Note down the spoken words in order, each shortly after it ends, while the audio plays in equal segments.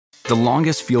The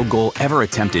longest field goal ever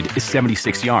attempted is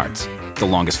 76 yards. The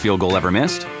longest field goal ever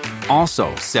missed?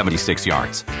 Also 76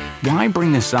 yards. Why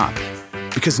bring this up?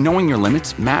 Because knowing your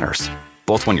limits matters,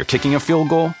 both when you're kicking a field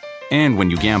goal and when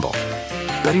you gamble.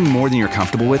 Betting more than you're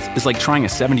comfortable with is like trying a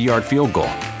 70-yard field goal.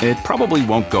 It probably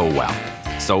won't go well.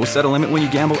 So set a limit when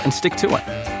you gamble and stick to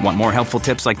it. Want more helpful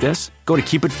tips like this? Go to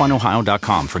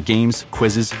keepitfunohio.com for games,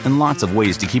 quizzes, and lots of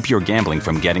ways to keep your gambling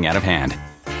from getting out of hand.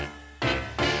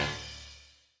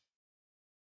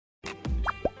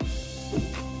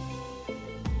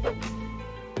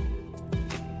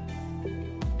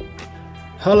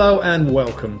 Hello and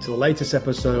welcome to the latest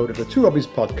episode of the Two Robbies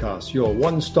podcast, your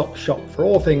one-stop shop for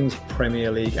all things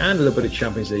Premier League and a little bit of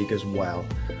Champions League as well.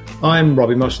 I'm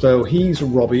Robbie Mustoe, he's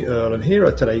Robbie Earle, and here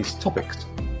are today's topics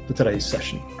for today's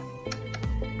session.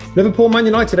 Liverpool-Man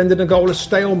United ended in a goalless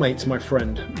stalemate, my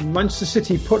friend. Manchester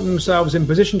City put themselves in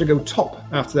position to go top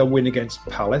after their win against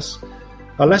Palace.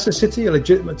 Leicester City, a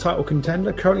legitimate title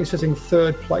contender, currently sitting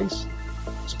third place.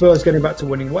 Spurs getting back to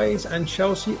winning ways, and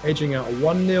Chelsea edging out a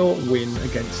 1-0 win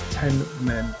against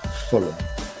 10-men Fulham.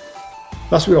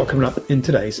 That's what we got coming up in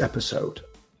today's episode.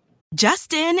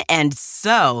 Just in and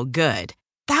so good.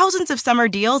 Thousands of summer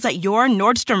deals at your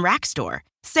Nordstrom Rack store.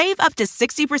 Save up to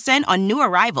 60% on new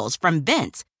arrivals from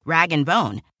Vince, Rag &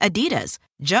 Bone, Adidas,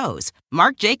 Joe's,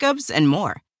 Marc Jacobs, and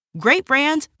more. Great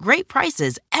brands, great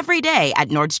prices every day at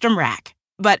Nordstrom Rack.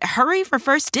 But hurry for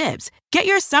first dibs. Get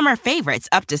your summer favorites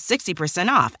up to 60%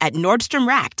 off at Nordstrom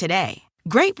Rack today.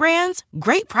 Great brands,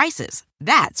 great prices.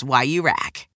 That's why you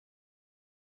rack.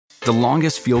 The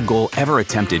longest field goal ever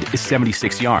attempted is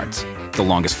 76 yards. The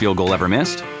longest field goal ever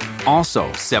missed?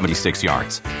 Also 76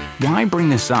 yards. Why bring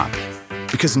this up?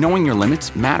 Because knowing your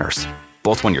limits matters,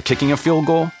 both when you're kicking a field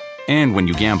goal and when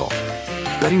you gamble.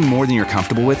 Betting more than you're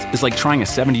comfortable with is like trying a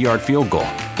 70-yard field goal.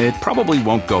 It probably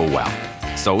won't go well.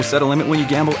 So set a limit when you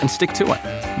gamble and stick to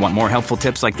it. Want more helpful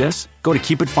tips like this? Go to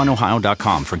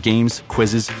keepitfunohio.com for games,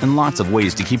 quizzes, and lots of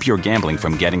ways to keep your gambling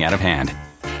from getting out of hand.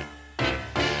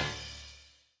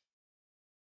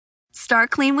 Start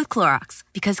clean with Clorox,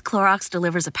 because Clorox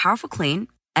delivers a powerful clean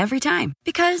every time.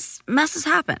 Because messes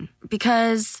happen.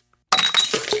 Because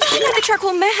the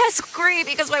charcoal mask. Great,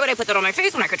 because why would I put that on my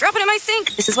face when I could drop it in my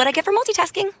sink? This is what I get for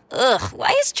multitasking. Ugh,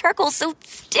 why is charcoal so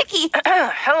sticky?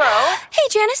 Hello? Hey,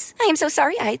 Janice. I am so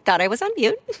sorry. I thought I was on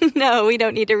mute. No, we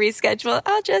don't need to reschedule.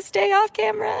 I'll just stay off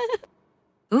camera.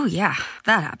 Ooh, yeah,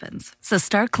 that happens. So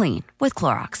start clean with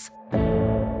Clorox.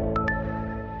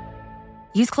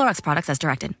 Use Clorox products as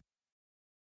directed.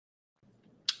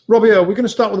 Robbie, we're going to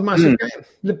start with a massive game.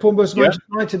 Liverpool versus Manchester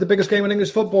United, the biggest game in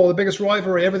English football, the biggest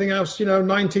rivalry, everything else,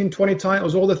 19, 20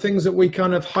 titles, all the things that we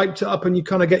kind of hyped it up, and you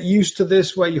kind of get used to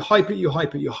this where you hype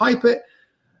it,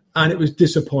 and it was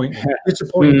disappointing.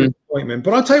 Disappointment.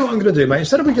 But I'll tell you what I'm going to do, mate.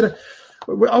 Instead of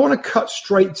I want to cut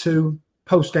straight to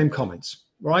post-game comments,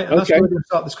 right? And that's where we're going to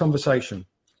start this conversation.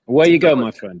 Where you go,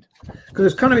 my friend?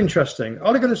 Because it's kind of interesting.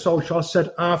 Ole Gunnar Solskjaer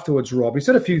said afterwards, Rob, he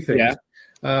said a few things. Yeah.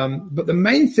 But the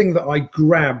main thing that I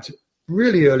grabbed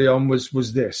really early on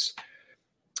was this.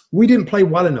 We didn't play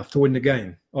well enough to win the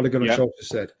game, Ole Gunnar Solskjaer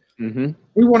said. Mm-hmm.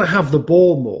 We want to have the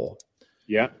ball more.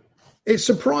 Yeah. It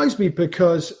surprised me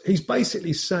because he's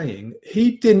basically saying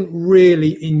he didn't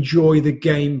really enjoy the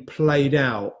game played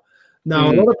out.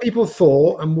 Now, a lot of people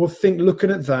thought, and will think looking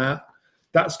at that,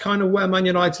 that's kind of where Man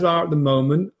United are at the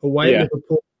moment, away at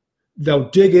Liverpool. They'll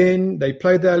dig in. They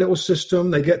play their little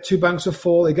system. They get two banks of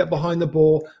four. They get behind the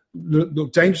ball,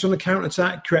 look dangerous on the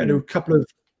counter-attack, created a couple of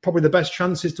probably the best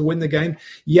chances to win the game.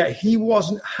 Yet he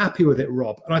wasn't happy with it,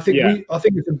 Rob. And I think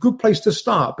it's a good place to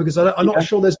start because I'm not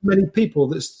sure there's many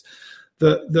people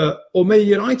or many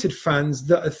United fans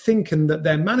that are thinking that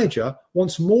their manager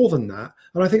wants more than that.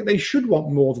 And I think they should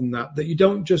want more than that, that you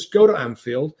don't just go to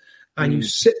Anfield and you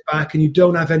sit back and you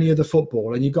don't have any of the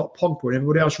football, and you've got Pogba and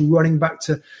everybody else running back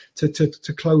to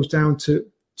close down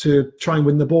to try and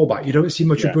win the ball back. You don't see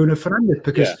much of Bruno Fernandes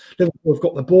because Liverpool have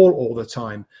got the ball all the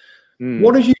time.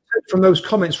 What did you take from those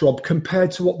comments, Rob,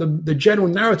 compared to what the general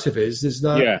narrative is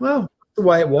that, well, the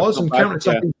way it was and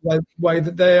counter-attacking the way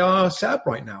that they are set up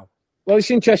right now? Well, it's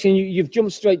interesting. You've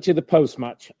jumped straight to the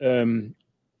post-match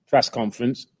press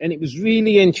conference, and it was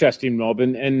really interesting, Rob.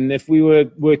 And if we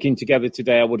were working together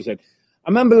today, I would have said, I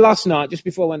remember last night, just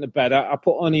before I went to bed, I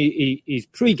put on his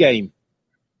pre-game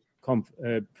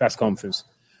press conference.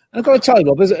 And I've got to tell you,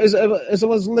 Rob, as I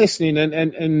was listening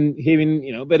and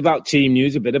hearing, a bit about team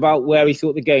news, a bit about where he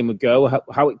thought the game would go,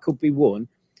 how it could be won,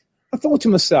 I thought to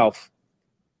myself,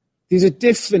 there's a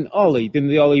different Ollie than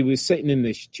the Ollie who was sitting in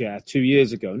this chair 2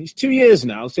 years ago. And it's 2 years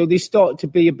now, so there's started to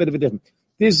be a bit of a difference.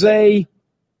 There's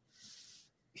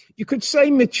you could say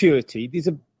maturity. There's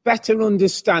a better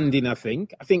understanding, I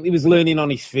think. I think he was learning on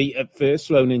his feet at first,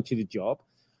 thrown into the job.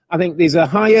 I think there's a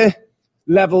higher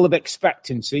level of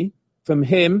expectancy from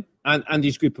him and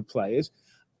his group of players.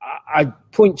 I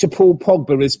point to Paul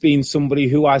Pogba as being somebody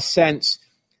who I sense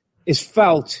has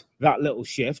felt that little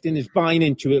shift and is buying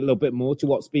into it a little bit more to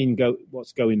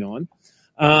what's going on.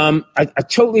 I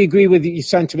totally agree with your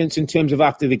sentiments in terms of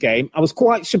after the game. I was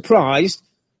quite surprised,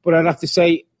 but I'd have to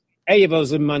say, A, if I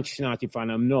was a Manchester United fan,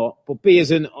 I'm not, but B,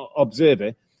 as an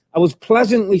observer, I was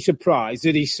pleasantly surprised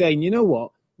that he's saying, you know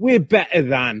what, we're better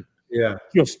than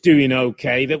just doing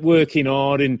okay, that working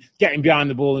hard and getting behind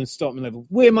the ball and stopping level.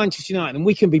 We're Manchester United and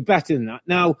we can be better than that.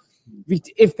 Now,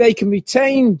 if they can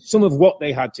retain some of what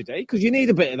they had today, because you need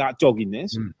a bit of that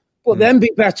dogginess, but then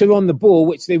be better on the ball,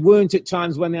 which they weren't at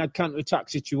times when they had counter-attack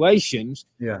situations.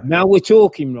 Yeah. Now we're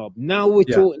talking, Rob. Now we're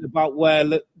talking about where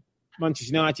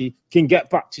Manchester United can get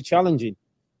back to challenging.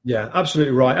 Yeah,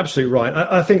 absolutely right. Absolutely right.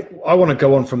 I think I want to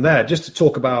go on from there just to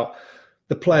talk about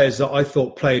the players that I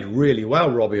thought played really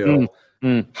well, Robbie Earle.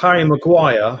 Harry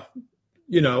Maguire,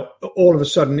 all of a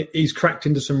sudden he's cracked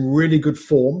into some really good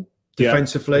form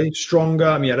defensively, stronger.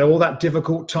 I mean, he had all that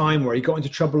difficult time where he got into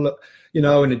trouble, in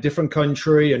a different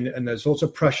country and there's also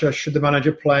pressure. Should the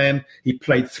manager play him? He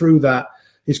played through that.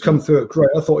 He's come through it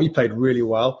great. I thought he played really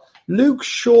well. Luke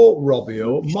Shaw, Robbie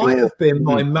Earle, might have been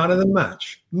my man of the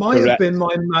match. Not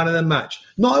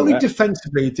only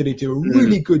defensively did he do a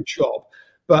really good job,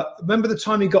 but remember the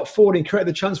time he got forward and created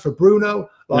the chance for Bruno?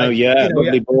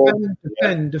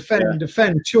 Defend,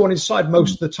 two on his side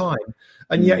most of the time.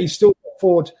 And yet he still got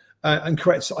forward and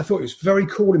created. I thought he was very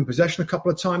cool in possession a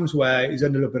couple of times where he's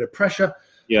under a little bit of pressure.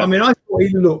 Yeah. I mean, I thought he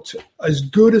looked as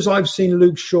good as I've seen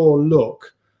Luke Shaw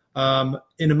look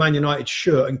in a Man United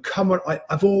shirt. And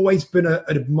I've always been an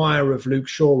admirer of Luke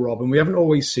Shaw, Rob, and we haven't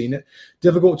always seen it.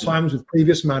 Difficult times with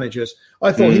previous managers.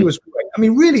 I thought he was great. I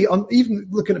mean, really, even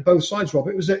looking at both sides, Rob,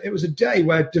 it was a day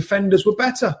where defenders were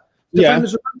better.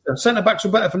 Defenders were better. Centre-backs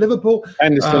were better for Liverpool.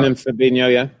 Henderson and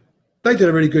Fabinho, They did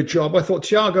a really good job. I thought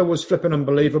Thiago was flipping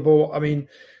unbelievable. I mean,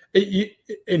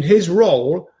 in his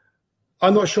role,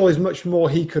 I'm not sure there's much more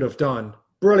he could have done.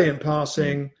 Brilliant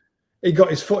passing. He got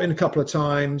his foot in a couple of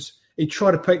times. He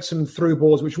tried to pick some through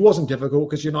balls, which wasn't difficult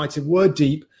because United were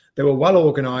deep. They were well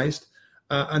organised.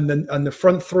 And the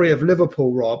front three of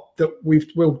Liverpool, Rob, that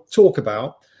we'll talk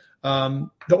about,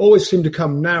 that always seem to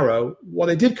come narrow. Well,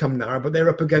 they did come narrow, but they're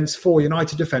up against four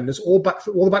United defenders, all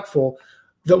the back four,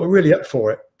 that were really up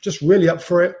for it. Just really up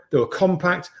for it. They were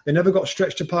compact. They never got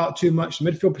stretched apart too much.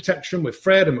 The midfield protection with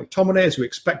Fred and McTominay, as we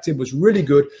expected, was really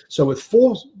good. So with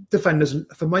four defenders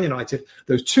for Man United,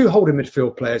 those two holding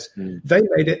midfield players, they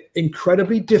made it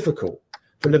incredibly difficult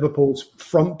for Liverpool's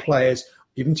front players,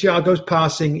 even Thiago's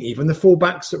passing, even the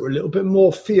fullbacks that were a little bit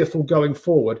more fearful going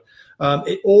forward.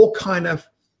 It all kind of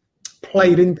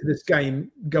played into this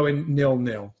game going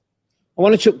 0-0. I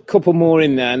want to chuck a couple more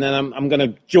in there, and then I'm going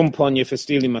to jump on you for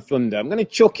stealing my thunder. I'm going to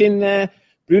chuck in there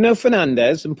Bruno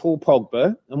Fernandes and Paul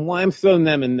Pogba. And why I'm throwing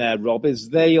them in there, Rob, is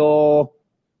they are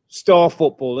star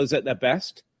footballers at their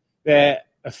best. They're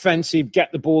offensive,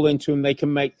 get the ball into them, they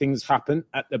can make things happen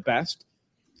at their best.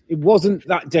 It wasn't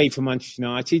that day for Manchester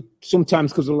United,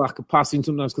 sometimes because of lack of passing,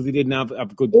 sometimes because they didn't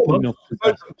have good enough.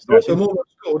 Both of them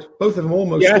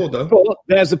almost scored, though. But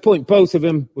there's the point. Both of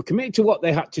them were committed to what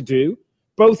they had to do.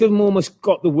 Both of them almost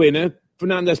got the winner.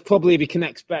 Fernandes probably, if he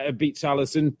connects better, beats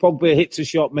Alisson. Pogba hits a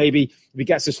shot, maybe if he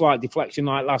gets a slight deflection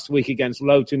like last week against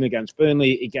Luton, against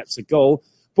Burnley, he gets a goal.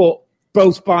 But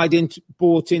both bought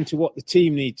into what the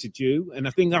team need to do, and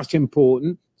I think that's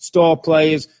important. Star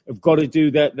players have got to do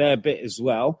their bit as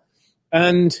well.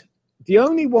 And the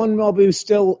only one, Rob, who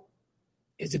still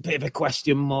is a bit of a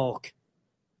question mark,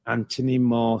 Anthony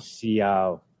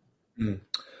Martial.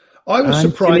 I was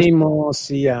surprised. Anthony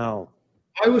Martial.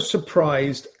 I was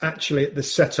surprised, actually, at the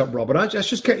setup, Robert. Let's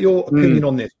just get your opinion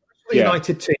on this. The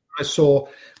United team, I saw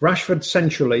Rashford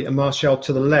centrally and Martial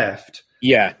to the left.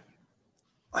 Yeah.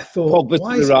 I thought, Pogba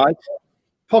to the right.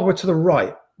 Pogba to the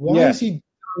right. Why has he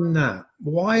done that?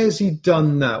 Why has he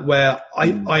done that? Where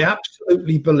I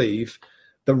absolutely believe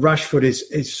that Rashford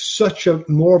is such a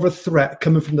more of a threat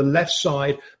coming from the left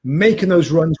side, making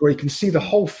those runs where he can see the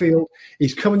whole field.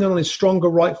 He's coming in on his stronger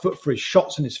right foot for his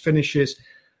shots and his finishes.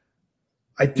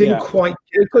 I didn't quite.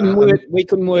 We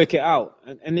couldn't work it out,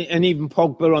 and even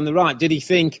Pogba on the right. Did he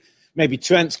think maybe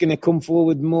Trent's going to come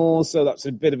forward more, so that's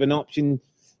a bit of an option,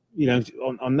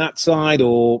 on that side?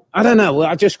 Or I don't know.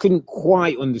 I just couldn't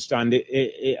quite understand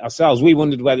it ourselves. We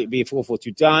wondered whether it'd be a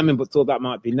 4-4-2 diamond, but thought that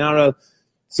might be narrow.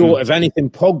 Thought if anything,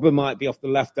 Pogba might be off the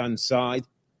left-hand side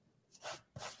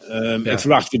if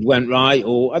Rashford went right,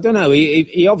 or I don't know.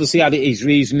 He obviously had his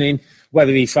reasoning.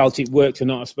 whether he felt it worked or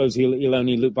not, I suppose he'll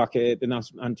only look back at the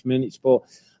 90 minutes. But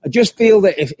I just feel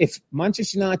that if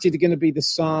Manchester United are going to be the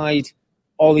side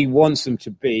Ollie wants them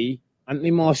to be,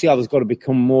 Anthony Martial has got to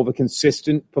become more of a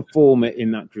consistent performer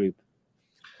in that group.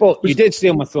 But you did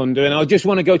steal my thunder, and I just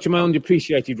want to go to my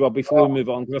underappreciated, Rob, before we move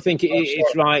on, because I think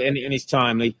it's right and it's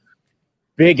timely.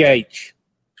 Big H.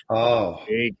 Oh.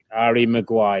 Big Harry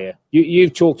Maguire.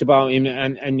 You've talked about him,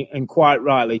 and quite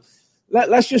rightly.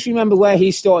 Let's just remember where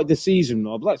he started the season,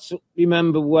 Rob. Let's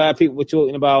remember where people were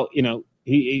talking about,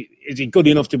 is he good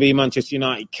enough to be Manchester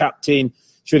United captain?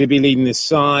 Should he be leading this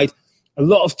side? A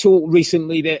lot of talk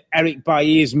recently that Eric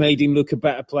Bailly has made him look a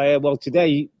better player. Well,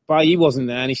 today, Bailly wasn't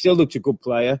there, and he still looked a good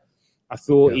player. I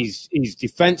thought his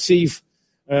defensive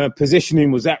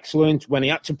positioning was excellent. When he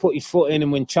had to put his foot in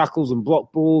and win tackles and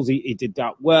block balls, he did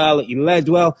that well. He led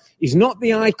well. He's not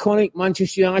the iconic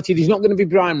Manchester United. He's not going to be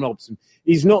Brian Robson.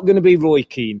 He's not going to be Roy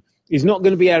Keane. He's not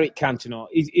going to be Eric Cantona.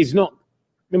 He's not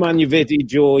Nemanja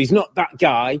Vidic, or he's not that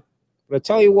guy. But I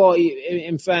tell you what,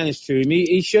 in fairness to him,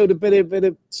 he showed a bit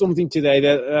of something today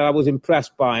that I was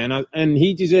impressed by, and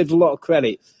he deserves a lot of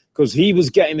credit because he was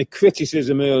getting the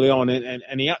criticism early on,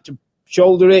 and he had to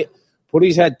shoulder it, put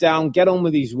his head down, get on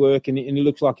with his work, and he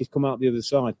looks like he's come out the other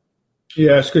side.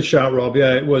 Yeah, it's a good shout, Rob.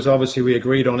 Yeah, it was. Obviously, we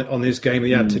agreed on his game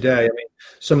he had today. I mean,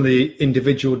 some of the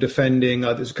individual defending,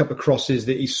 there's a couple of crosses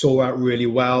that he saw out really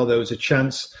well. There was a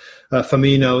chance,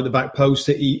 Firmino at the back post,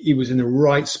 that he was in the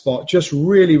right spot, just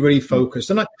really, really focused.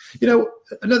 And,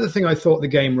 another thing I thought the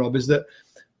game, Rob, is that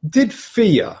did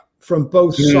fear from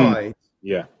both sides,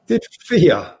 did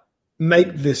fear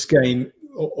make this game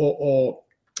or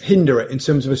hinder it in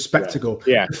terms of a spectacle?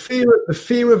 Yeah. The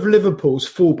fear of Liverpool's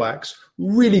fullbacks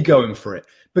really going for it,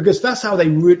 because that's how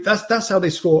they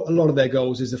score a lot of their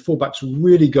goals, is the fullbacks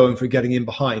really going for getting in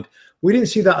behind. We didn't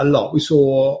see that a lot. We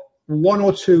saw one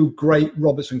or two great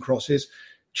Robertson crosses.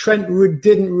 Trent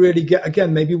didn't really get,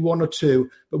 again, maybe one or two.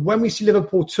 But when we see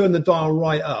Liverpool turn the dial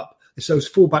right up, it's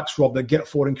those fullbacks, Rob, that get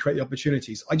forward and create the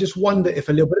opportunities. I just wonder if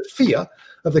a little bit of fear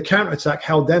of the counter-attack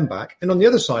held them back. And on the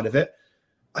other side of it,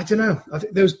 I don't know. I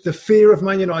think there's the fear of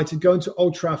Man United going to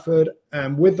Old Trafford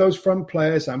and with those front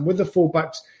players and with the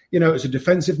fullbacks, it's a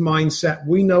defensive mindset.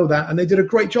 We know that. And they did a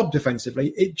great job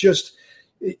defensively.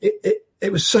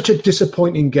 It was such a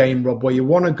disappointing game, Rob, where you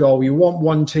want a goal, you want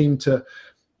one team to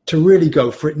really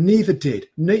go for it. Neither did.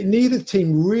 Neither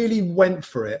team really went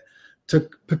for it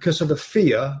because of the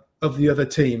fear of the other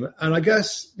team. And I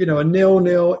guess, a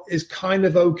 0-0 is kind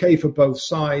of okay for both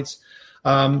sides.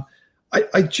 I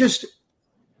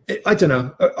don't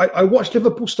know. I watched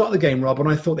Liverpool start the game, Rob, and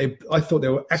I thought they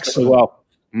were excellent. Well.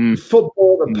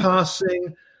 Football, the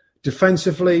passing,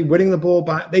 defensively, winning the ball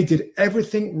back. They did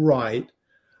everything right,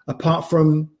 apart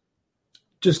from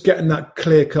just getting that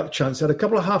clear-cut chance. They had a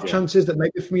couple of half chances that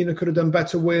maybe Firmino could have done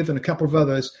better with, and a couple of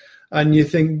others. And you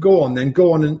think, go on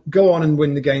and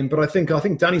win the game. But I think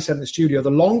Danny said in the studio, the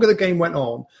longer the game went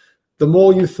on, the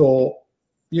more you thought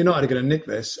United are going to nick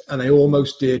this, and they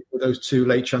almost did with those two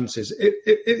late chances.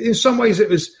 In some ways,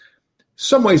 it's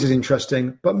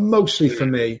interesting, but mostly for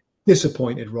me,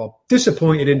 disappointed, Rob.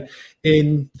 Disappointed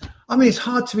in. I mean, it's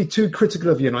hard to be too critical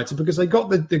of United because they got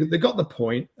the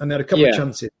point and they had a couple of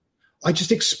chances. I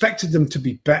just expected them to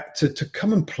be better, to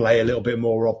come and play a little bit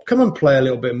more, Rob. Come and play a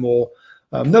little bit more.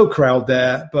 No crowd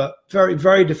there, but very,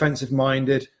 very defensive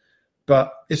minded.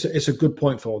 But it's a good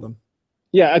point for them.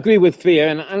 Yeah, I agree with fear,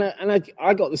 and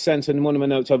I got the sense, and one of my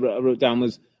notes I wrote down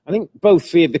was, I think both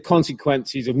feared the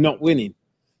consequences of not winning.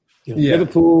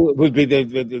 Liverpool would be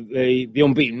the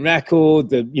unbeaten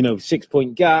record, the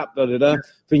 6-point gap.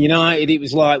 For United, it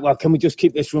was like, well, can we just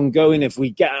keep this run going? If we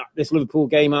get this Liverpool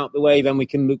game out the way, then we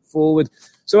can look forward.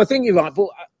 So I think you're right. But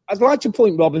I'd like to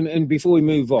point, Rob, and before we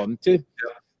move on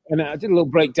and I did a little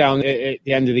breakdown at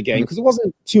the end of the game because it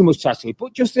wasn't too much tactically,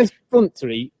 but just this front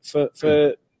three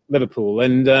for Liverpool.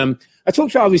 And I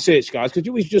talked to our research guys because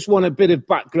you always just want a bit of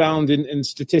background and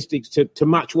statistics to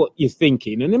match what you're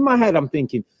thinking. And in my head, I'm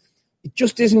thinking, it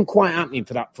just isn't quite happening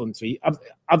for that front three.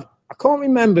 I can't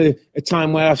remember a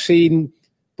time where I've seen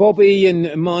Bobby and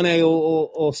Mane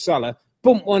or Salah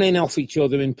bump one in off each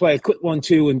other and play a quick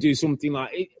 1-2 and do something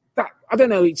like that. I don't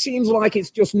know. It seems like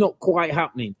it's just not quite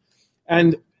happening.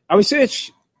 And our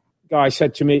research guy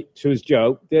said to his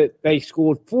joke, that they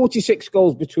scored 46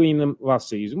 goals between them last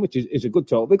season, which is a good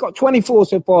total. They've got 24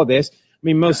 so far this. I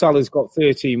mean, Mo Salah's got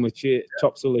 13, which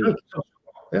tops the league.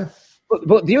 Yeah.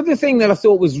 But the other thing that I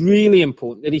thought was really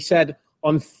important, that he said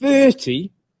on 30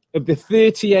 of the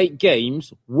 38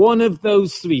 games, one of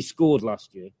those three scored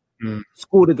last year,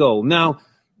 scored a goal. Now,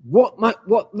 what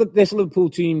this Liverpool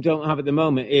team don't have at the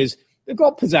moment is they've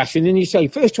got possession, and you say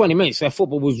first 20 minutes their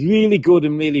football was really good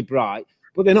and really bright,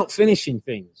 but they're not finishing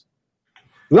things.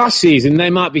 Last season, they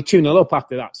might be 2-0 up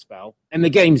after that spell, and the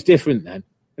game's different then.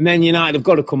 And then United have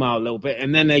got to come out a little bit,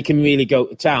 and then they can really go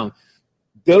to town.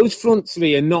 Those front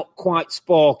three are not quite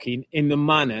sparking in the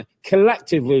manner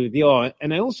collectively they are.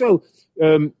 And I also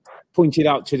pointed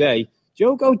out today,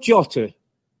 Diogo Jota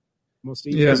was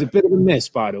a bit of a miss,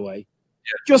 by the way.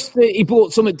 Yeah. Just that he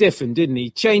brought something different, didn't he?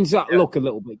 Changed that look a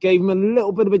little bit, gave him a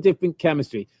little bit of a different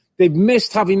chemistry. They've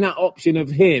missed having that option of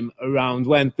him around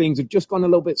when things have just gone a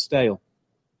little bit stale.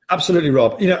 Absolutely,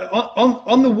 Rob.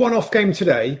 On the one-off game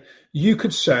today, you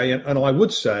could say, and I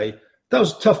would say, that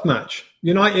was a tough match.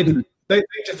 United, they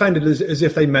defended as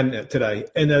if they meant it today,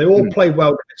 and they all played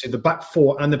well, the back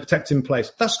four and the protecting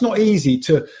place. That's not easy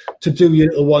to do your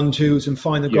little 1-2s and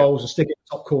find the goals and stick it in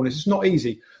the top corners. It's not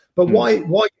easy. But why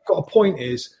you've got a point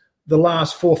is the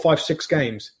last 4, 5, 6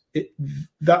 games,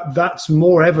 that's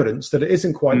more evidence that it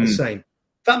isn't quite the same.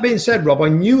 That being said, Rob, I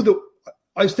knew that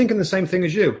I was thinking the same thing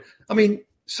as you. I mean,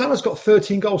 Salah's got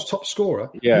 13 goals, top scorer.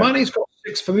 Yeah. Mane's got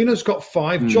 6. Firmino's got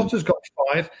 5. Jota's got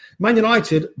 5. Man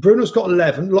United, Bruno's got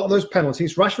 11. A lot of those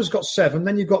penalties. Rashford's got 7.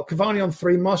 Then you've got Cavani on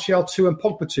 3, Martial 2, and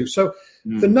Pogba 2. So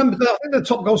the number, I think the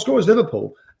top goal scorer is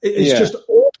Liverpool. It's just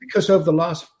all because over the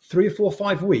last 3 or 4 or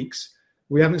 5 weeks,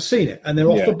 we haven't seen it. And they're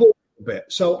off the ball a bit.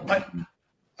 So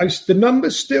the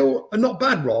numbers still are not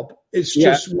bad, Rob. It's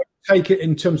just when you take it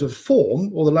in terms of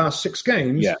form or the last 6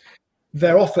 games. Yeah.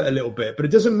 They're off it a little bit, but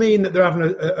it doesn't mean that they're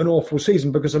having an awful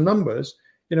season because the numbers,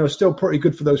 are still pretty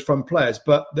good for those front players.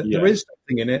 But there is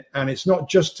something in it, and it's not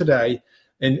just today.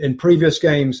 In previous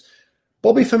games,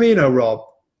 Bobby Firmino, Rob,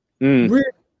 really,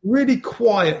 really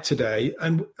quiet today,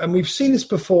 and we've seen this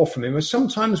before from him.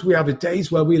 Sometimes we have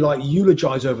days where we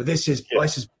eulogize over this is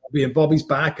Bobby and Bobby's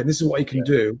back, and this is what he can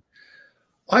do.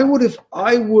 I would, if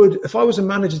I was a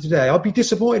manager today, I'd be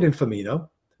disappointed in Firmino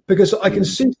because I can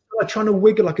see trying to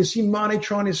wiggle. I can see Mane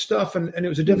trying his stuff, and it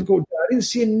was a difficult day. I didn't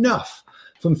see enough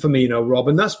from Firmino, Rob,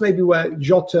 and that's maybe where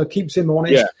Jota keeps him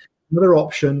honest. Yeah. Another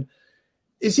option.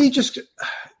 Is he just...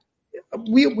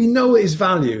 We know his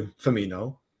value,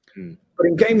 Firmino, but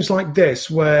in games like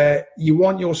this where you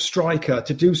want your striker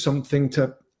to do something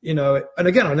to, and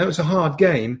again, I know it's a hard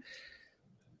game,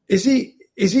 is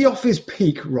he off his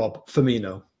peak, Rob,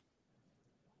 Firmino?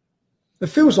 It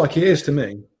feels like he is to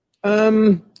me.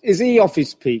 Is he off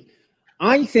his peak?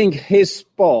 I think his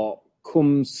spot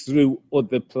comes through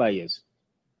other players,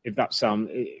 if that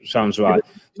sounds right.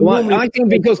 So I think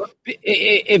because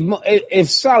if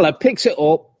Salah picks it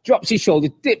up, drops his shoulder,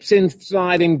 dips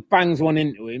inside and bangs one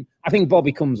into him, I think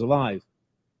Bobby comes alive.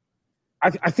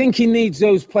 I think he needs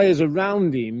those players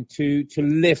around him to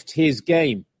lift his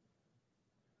game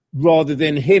rather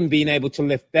than him being able to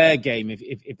lift their game,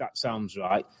 if that sounds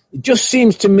right. It just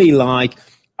seems to me like...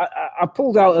 I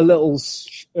pulled out a little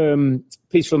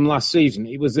piece from last season.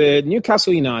 It was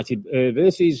Newcastle United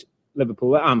versus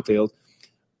Liverpool at Anfield.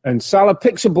 And Salah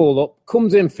picks a ball up,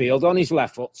 comes infield on his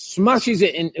left foot, smashes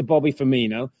it into Bobby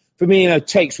Firmino. Firmino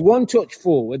takes one touch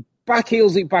forward,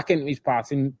 backheels it back into his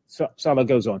path, and Salah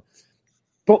goes on.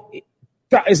 But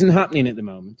that isn't happening at the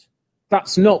moment.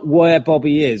 That's not where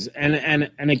Bobby is. And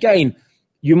again...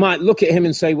 You might look at him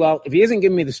and say, well, if he isn't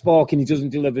giving me the spark and he doesn't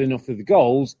deliver enough of the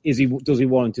goals, does he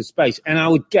warrant a space? And I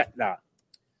would get that.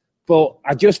 But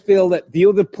I just feel that the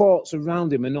other parts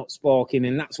around him are not sparking,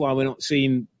 and that's why we're not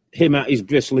seeing him at his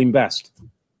bristling best.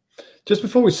 Just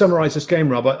before we summarise this game,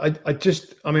 Rob, I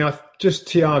just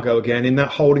Thiago again in that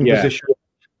holding position.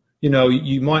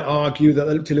 You might argue that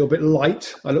they looked a little bit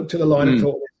light. I looked at the line and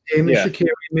thought, him and Shaqiri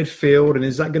in midfield, and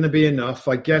is that going to be enough?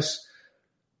 I guess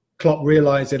Klopp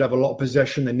realised they'd have a lot of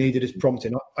possession. They needed his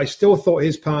prompting. I still thought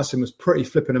his passing was pretty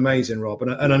flipping amazing, Rob.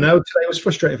 And I know today was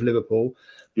frustrating for Liverpool,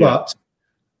 but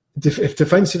if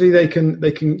defensively they can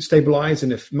stabilise,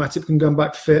 and if Matip can come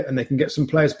back fit and they can get some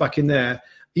players back in there,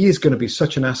 he is going to be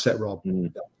such an asset, Rob.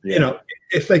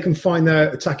 If they can find their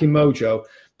attacking mojo,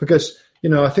 because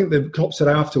I think the Klopp said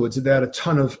afterwards that they had a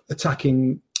ton of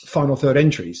attacking final third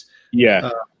entries.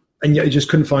 And yet he just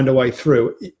couldn't find a way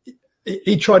through.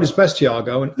 He tried his best,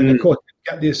 Thiago, and of course,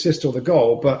 get the assist or the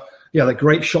goal. But, the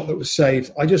great shot that was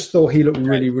saved. I just thought he looked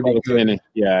really, really good.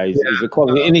 He's a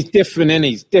quality. And he's different,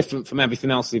 He's different from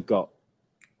everything else they've got.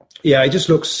 Yeah, he just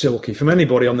looks silky. From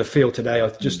anybody on the field today, I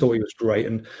just thought he was great.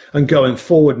 And going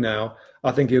forward now,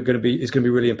 I think it's going to be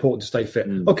really important to stay fit.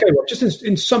 Okay, well, just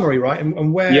in summary, right,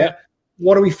 and where...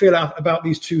 What do we feel about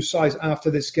these two sides after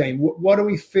this game? What do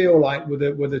we feel like with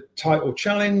the title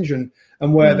challenge and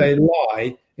where they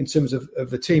lie in terms of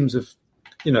the teams of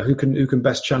who can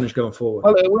best challenge going forward?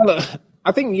 Well,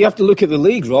 I think you have to look at the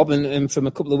league, Rob, and from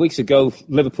a couple of weeks ago,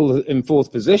 Liverpool in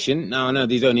fourth position. Now, I know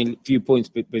there's only a few points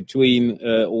between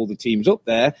all the teams up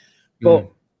there,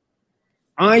 but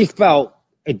I felt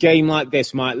a game like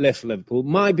this might lift Liverpool.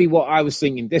 Might be what I was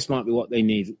thinking. This might be what they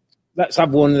need. Let's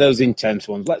have one of those intense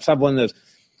ones. Let's have one of those.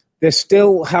 They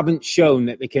still haven't shown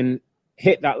that they can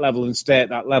hit that level and stay at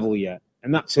that level yet,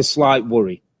 and that's a slight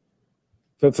worry.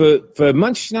 For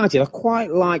Manchester United, I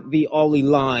quite like the Ollie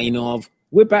line of,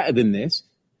 we're better than this.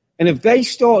 And if they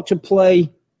start to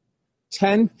play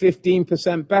 10,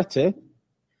 15% better,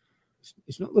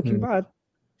 it's not looking bad.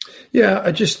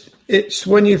 Yeah, it's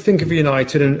when you think of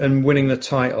United and winning the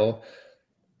title,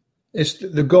 it's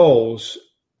the goals.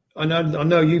 I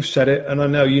know you've said it, and I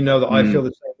know you know that I feel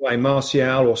the same way.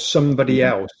 Martial or somebody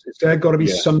else. There's got to be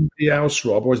somebody else,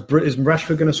 Rob, or is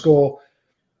Rashford going to score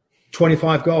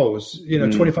 25 goals,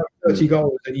 25, 30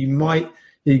 goals, and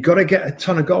you've got to get a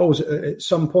ton of goals at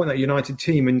some point, that United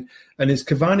team. And is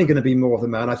Cavani going to be more of the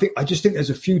man? I just think there's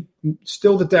a few,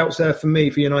 still the doubts there for me,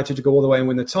 for United to go all the way and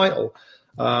win the title.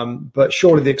 But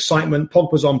surely the excitement,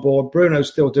 Pogba's on board,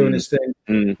 Bruno's still doing his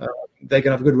thing. They're going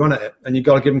to have a good run at it. And you've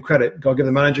got to give them credit. You've got to give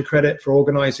the manager credit for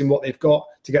organising what they've got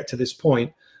to get to this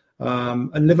point.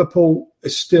 And Liverpool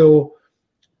is still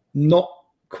not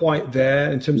quite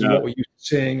there in terms of what we're used to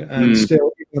seeing, and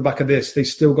still in the back of this, they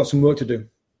still got some work to do.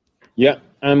 Yeah,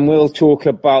 and we'll talk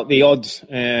about the odds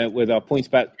with our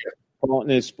PointsBet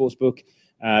partners, Sportsbook.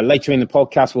 Later in the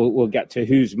podcast, we'll get to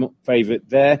who's favourite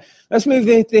there. Let's move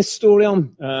this story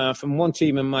on from one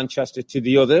team in Manchester to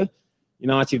the other.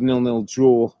 United 0-0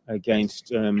 draw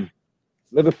against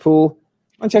Liverpool.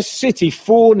 Manchester City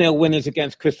 4-0 winners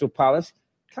against Crystal Palace.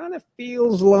 Kind of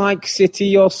feels like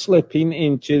City are slipping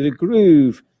into the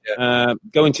groove.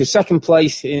 Going to second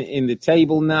place in the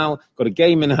table now. Got a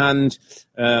game in hand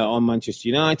on Manchester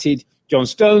United. John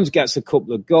Stones gets a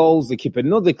couple of goals. They keep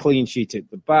another clean sheet at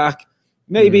the back.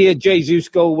 Maybe a Jesus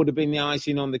goal would have been the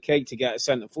icing on the cake to get a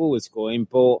centre-forward scoring,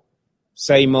 but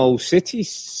same old City,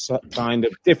 kind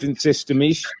of different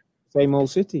system-ish, same old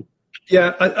City.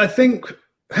 Yeah, I think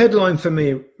headline for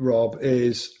me, Rob,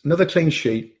 is another clean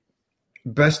sheet.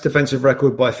 Best defensive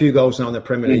record by a few goals now in the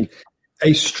Premier League.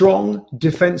 A strong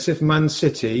defensive Man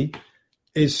City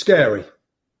is scary.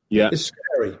 Yeah, it's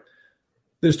scary.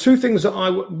 There's two things that I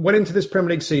went into this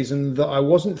Premier League season that I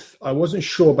wasn't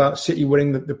sure about City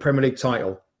winning the Premier League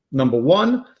title. Number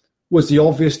one was the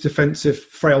obvious defensive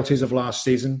frailties of last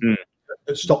season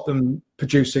that stopped them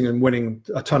producing and winning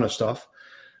a ton of stuff,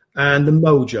 and the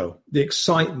mojo, the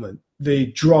excitement, the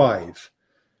drive.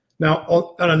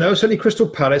 Now, and I know it's only Crystal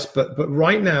Palace, but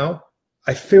right now,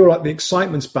 I feel like the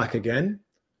excitement's back again,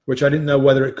 which I didn't know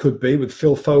whether it could be with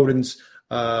Phil Foden's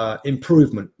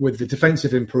improvement, with the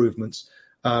defensive improvements.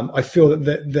 I feel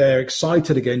that they're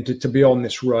excited again to be on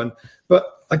this run. But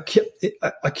I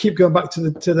keep going back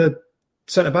to the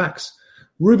centre-backs.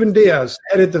 Ruben Diaz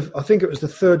headed I think it was the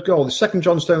third goal, the second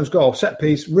John Stones goal, set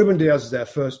piece. Ruben Diaz is there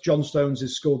first. John Stones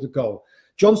has scored the goal.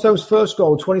 John Stones' first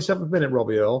goal, 27th minute,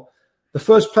 Robbie Earle. The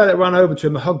first player that ran over to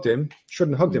him and hugged him,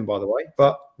 shouldn't have hugged him, by the way,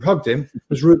 but hugged him,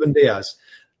 was Ruben Diaz.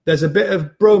 There's a bit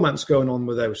of bromance going on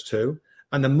with those two.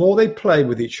 And the more they play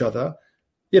with each other,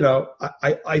 I'm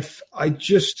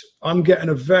getting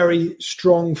a very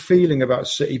strong feeling about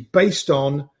City based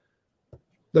on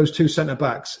those two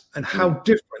centre-backs and how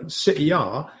different City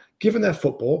are, given their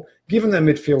football, given their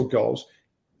midfield goals.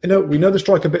 We know the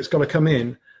striker bit's got to come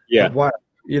in. Yeah. Wow.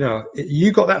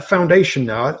 You got that foundation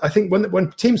now. I think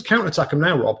when teams counter-attack them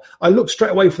now, Rob, I look straight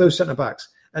away for those centre-backs,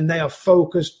 and they are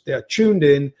focused, they are tuned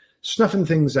in, snuffing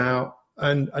things out,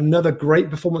 and another great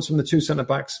performance from the two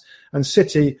centre-backs. And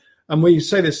City, and we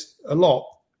say this a lot,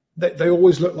 they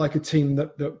always look like a team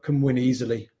that can win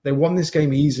easily. They won this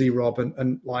game easily, Rob,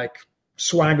 and like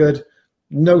swaggered,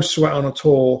 no sweat on at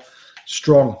all,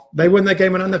 strong. They win their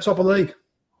game and they're top of the league.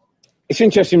 It's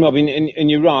interesting, Robin,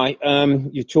 and you're right.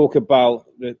 You talk about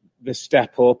the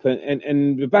step up,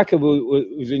 and Rebecca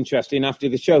was interesting after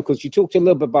the show because she talked a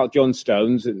little bit about John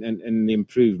Stones and the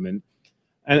improvement.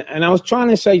 And I was trying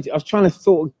to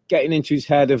thought of getting into his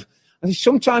head of,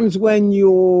 sometimes when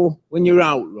you're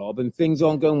out, Rob, and things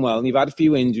aren't going well, and you've had a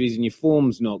few injuries and your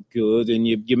form's not good, and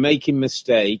you're making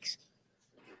mistakes,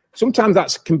 sometimes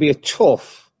that can be a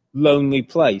tough, lonely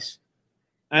place.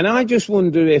 And I just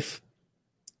wonder if,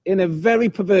 in a very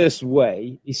perverse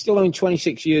way, he's still only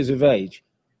 26 years of age.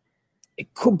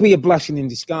 It could be a blessing in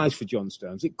disguise for John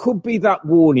Stones. It could be that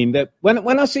warning that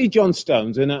when I see John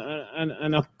Stones, and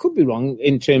I could be wrong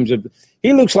in terms of,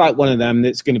 he looks like one of them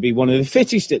that's going to be one of the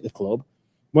fittest at the club,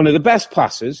 one of the best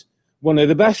passers, one of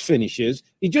the best finishers.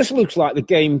 He just looks like the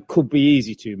game could be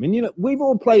easy to him. And, you know, we've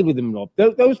all played with him, Rob.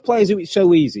 Those players who it's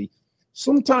so easy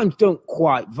sometimes don't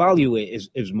quite value it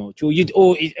as much, or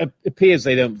it appears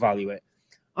they don't value it.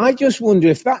 I just wonder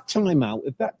if that timeout,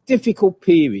 if that difficult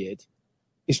period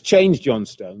has changed John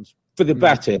Stones for the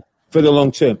better, for the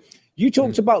long term. You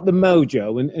talked about the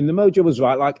mojo, and the mojo was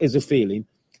right, like, is a feeling.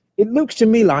 It looks to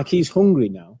me like he's hungry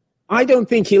now. I don't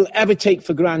think he'll ever take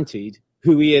for granted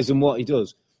who he is and what he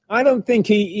does. I don't think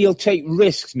he'll take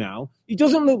risks now. He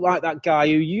doesn't look like that guy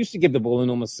who used to give the ball and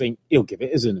almost think, he'll give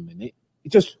it us in a minute.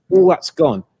 It just, all that's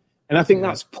gone. And I think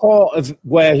that's part of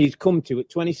where he's come to at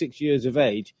 26 years of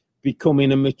age,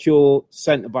 becoming a mature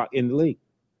centre-back in the league.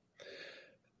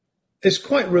 It's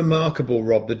quite remarkable,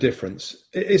 Rob, the difference.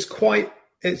 It's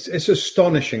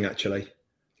astonishing, actually.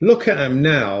 Look at him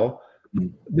now.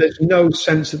 There's no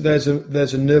sense that there's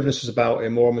a nervousness about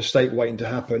him or a mistake waiting to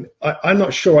happen. I'm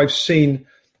not sure I've seen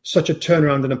such a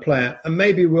turnaround in a player. And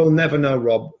maybe we'll never know,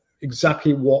 Rob,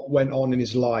 exactly what went on in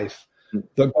his life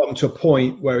that got him to a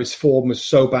point where his form was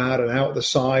so bad and out of the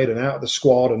side and out of the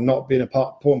squad and not being an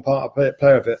important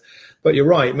player of it. But you're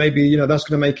right. Maybe, you know, that's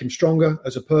going to make him stronger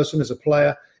as a person, as a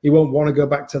player. He won't want to go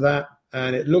back to that.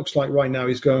 And it looks like right now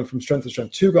he's going from strength to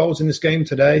strength. 2 goals in this game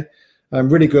today.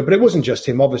 Really good. But it wasn't just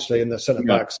him, obviously, in the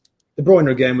centre-backs. De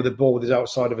Bruyne again with the ball with his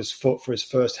outside of his foot for his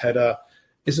first header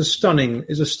is a stunning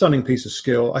piece of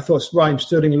skill. I thought Raheem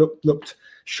Sterling looked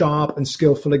sharp and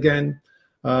skillful again.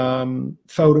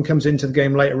 Foden comes into the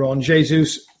game later on.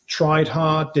 Jesus tried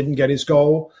hard, didn't get his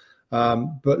goal,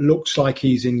 but looks like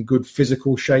he's in good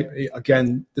physical shape.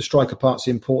 Again, the striker part's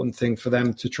the important thing for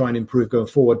them to try and improve going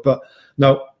forward. But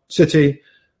no, City,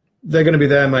 they're going to be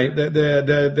there, mate.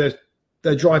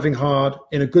 They're driving hard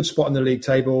in a good spot in the league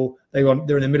table. They're in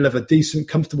the middle of a decent,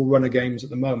 comfortable run of games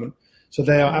at the moment. So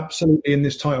they are absolutely in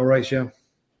this title race, yeah.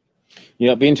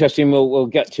 Yeah, it'll be interesting. We'll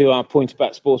get to our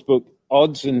point-back sportsbook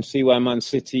odds and see where Man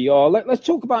City are. Let's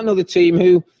talk about another team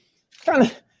who kind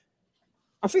of...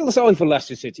 I feel sorry for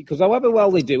Leicester City because however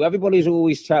well they do, everybody's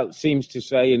always seems to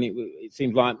say, and it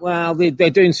seems like, well, they're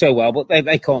doing so well, but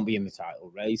they can't be in the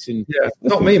title race. And yeah,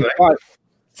 not me, mate.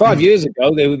 5 years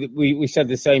ago, we said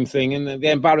the same thing, and they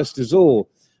embarrassed us all.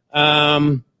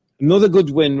 Another good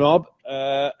win, Rob.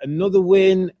 Another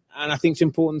win, and I think it's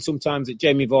important sometimes that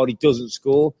Jamie Vardy doesn't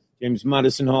score. James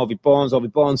Maddison, Harvey Barnes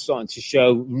starting to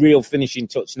show real finishing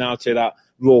touch now to that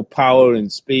raw power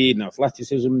and speed and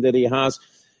athleticism that he has.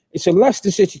 It's a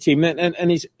Leicester City team,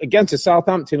 and it's against a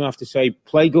Southampton, I have to say,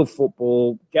 play good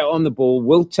football, get on the ball,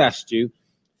 will test you.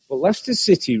 But Leicester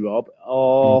City, Rob,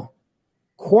 are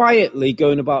quietly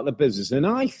going about the business. And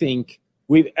I think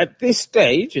we at this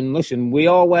stage, and listen, we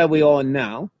are where we are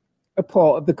now, a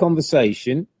part of the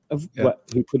conversation of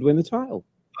who could win the title.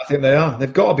 I think they are.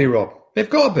 They've got to be, Rob. They've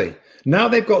got to be. Now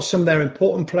they've got some of their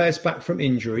important players back from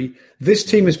injury. This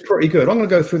team is pretty good. I'm going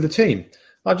to go through the team.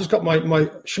 I've just got my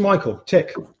Schmeichel,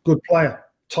 tick, good player,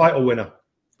 title winner.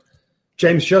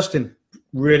 James Justin,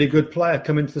 really good player,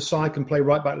 come into the side, can play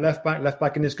right back, left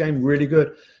back in this game, really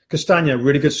good. Castagna,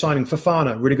 really good signing.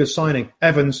 Fofana, really good signing.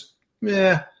 Evans,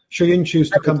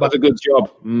 Shuyun to come back. That's a good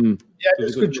job. Yeah,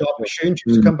 it's a good job. Shuyun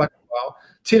to come back as well.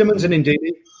 Tielemans and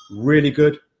Ndidi, really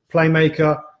good.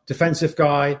 Playmaker, defensive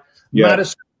guy. Yeah.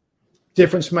 Maddison,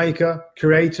 difference maker,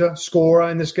 creator, scorer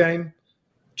in this game.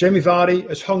 Jamie Vardy,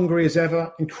 as hungry as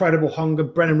ever, incredible hunger.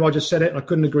 Brendan Rodgers said it, and I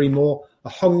couldn't agree more. A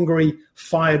hungry,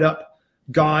 fired up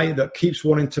guy that keeps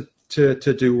wanting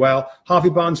to do well. Harvey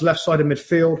Barnes, left side of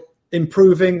midfield,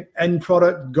 improving, end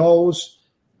product, goals.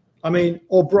 I mean,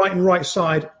 or Brighton right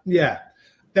side, yeah.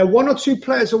 They're 1 or 2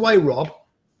 players away, Rob.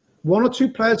 1 or 2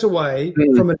 players away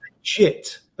from a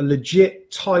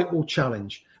legit title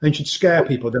challenge. And should scare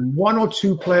people. They're 1 or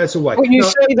 2 players away. Well, you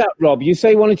say that, Rob. You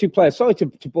say 1 or 2 players. Sorry to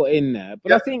put in there,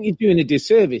 but I think you're doing a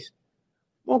disservice.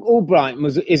 Mark Albrighton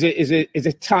is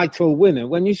a title winner.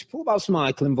 When you talk about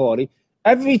Schmeichel and Vardy,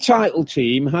 every title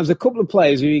team has a couple of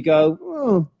players who you go,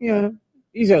 oh yeah,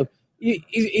 you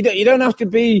don't have to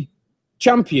be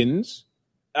champions,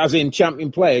 as in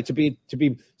champion player, to be.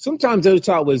 Sometimes those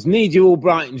title winners need you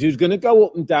Albrightons who's going to go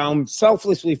up and down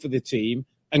selflessly for the team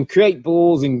and create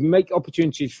balls and make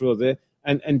opportunities for other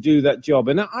and do that job.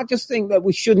 And I just think that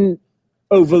we shouldn't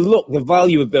overlook the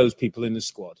value of those people in the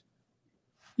squad.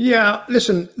 Yeah,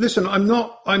 listen, I'm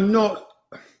not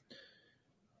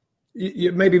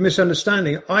you may be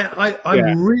misunderstanding.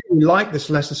 I really like this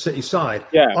Leicester City side.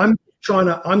 Yeah. I'm trying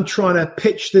to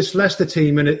pitch this Leicester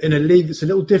team in a league that's a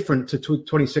little different to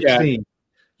 2016.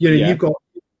 Yeah. You've got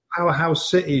powerhouse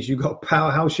cities, you've got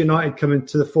powerhouse United coming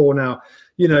to the fore now.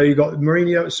 You've got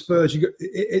Mourinho at Spurs.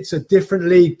 It's a different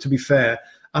league, to be fair.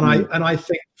 And I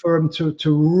think for him to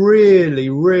really,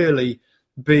 really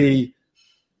be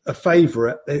a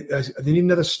favourite, they need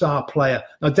another star player.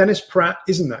 Now, Dennis Pratt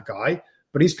isn't that guy,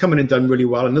 but he's coming and done really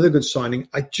well. Another good signing.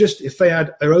 If they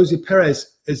had Erosi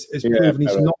Perez is proven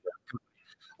he's not.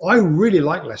 I really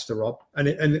like Leicester, Rob,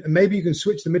 and maybe you can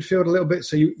switch the midfield a little bit.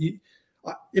 So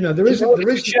there is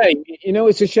a shame.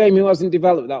 It's a shame he wasn't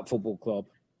developed that football club.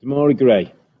 Demore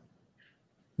Gray.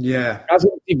 Yeah,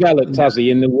 hasn't developed, has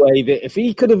he? In the way that if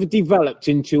he could have developed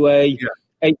into a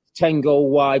 8-10 goal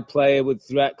wide player with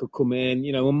threat, could come in,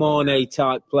 a Mane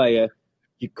type player,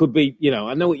 you could be.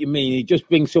 I know what you mean. He just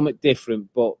brings something different,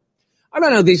 but I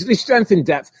don't know. There's strength and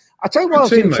depth. I tell you what, I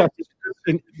was interested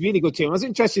in. Really good team. I was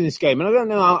interested in this game, and I don't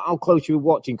know how close you were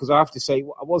watching, because I have to say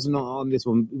I wasn't on this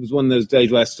one. It was one of those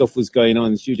days where stuff was going on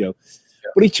in the studio.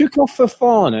 Yeah. But he took off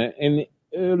Fofana in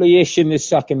early-ish in the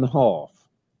second half,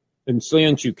 and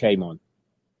Soyuncu came on.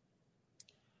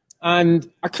 And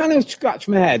I kind of scratched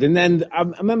my head, and then I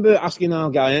remember asking our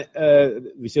guy,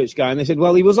 research guy, and they said,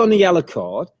 well, he was on the yellow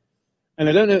card, and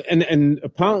I don't know, and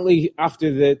apparently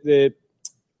after the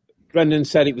Brendan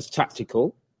said it was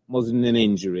tactical, wasn't an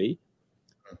injury.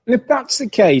 And if that's the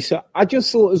case, I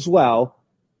just thought as well,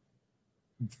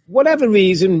 whatever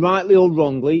reason, rightly or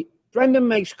wrongly, Brendan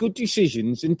makes good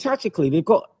decisions, and tactically they've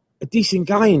got a decent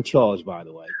guy in charge, by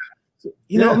the way. So,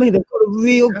 you know what I mean? They've got a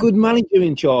real good manager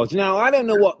in charge. Now, I don't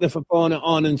know what the Fofana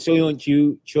on and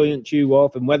Soyuncu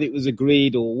off, and whether it was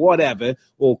agreed or whatever,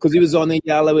 or because he was on a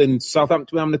yellow and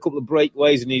Southampton having a couple of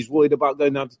breakaways and he's worried about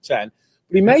going down to 10.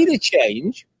 But he made a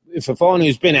change. Fofana,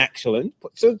 who's been excellent,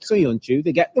 but Soyuncu,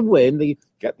 they get the win, they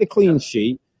get the clean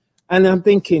sheet, and I'm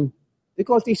thinking, they've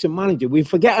got a decent manager. We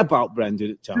forget about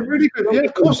Brendan at times. They're really good. Yeah,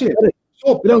 of course he is.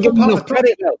 We don't give him enough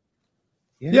credit, though.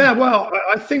 Yeah, well,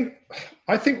 I think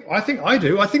I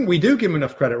do. I think we do give him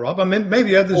enough credit, Rob. I mean,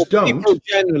 maybe others don't. People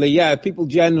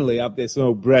generally have this,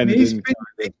 Brendan. He's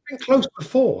been close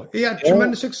before. He had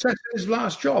tremendous success in his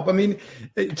last job. I mean,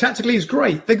 tactically, he's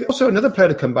great. They also another player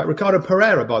to come back, Ricardo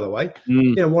Pereira, by the way.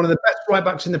 One of the best right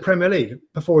backs in the Premier League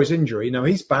before his injury. Now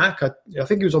he's back. I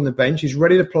think he was on the bench. He's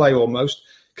ready to play almost.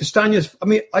 Castagna's. I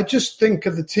mean, I just think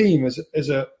of the team as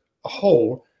a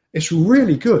whole. It's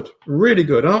really good, really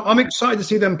good. And I'm excited to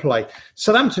see them play.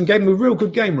 Southampton gave them a real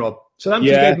good game, Rob.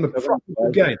 Southampton gave them a proper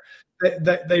good game.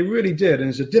 They really did, and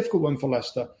it's a difficult one for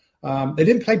Leicester. They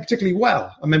didn't play particularly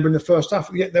well. I remember in the first half,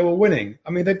 yet they were winning.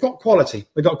 I mean, they've got quality.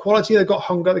 They've got quality. They've got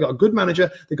hunger. They've got a good manager.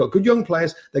 They've got good young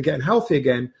players. They're getting healthy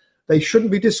again. They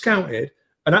shouldn't be discounted.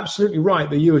 And absolutely right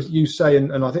that you say,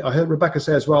 and I think I heard Rebecca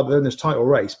say as well, they're in this title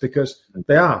race because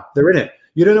they are. They're in it.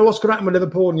 You don't know what's going to happen with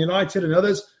Liverpool and United and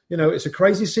others. It's a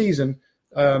crazy season.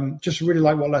 Just really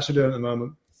like what Leicester are doing at the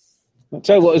moment. I'll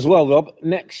tell you what as well, Rob.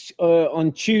 Next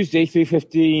on Tuesday,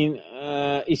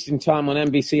 3:15 Eastern Time on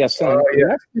NBC.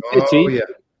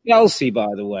 Chelsea, by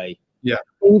the way. Yeah.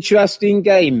 Interesting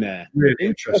game there. Really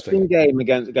interesting game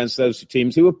against those two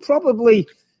teams who are probably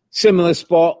similar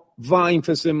spot, vying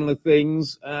for similar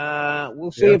things.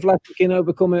 We'll see if Leicester can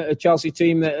overcome a Chelsea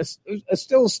team that are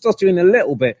still stuttering a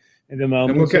little bit at the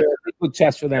moment. It's a good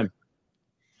test for them.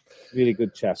 Really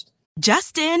good test.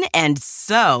 Just in and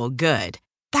so good.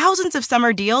 Thousands of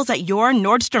summer deals at your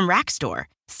Nordstrom Rack store.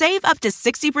 Save up to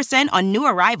 60% on new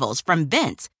arrivals from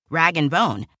Vince, Rag &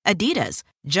 Bone, Adidas,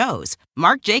 Joe's,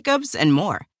 Marc Jacobs, and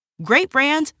more. Great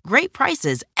brands, great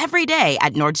prices every day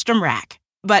at Nordstrom Rack.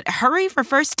 But hurry for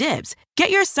first dibs. Get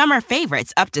your summer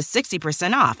favorites up to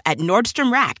 60% off at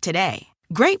Nordstrom Rack today.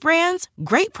 Great brands,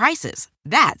 great prices.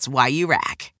 That's why you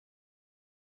rack.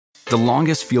 The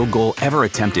longest field goal ever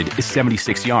attempted is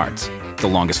 76 yards. The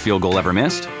longest field goal ever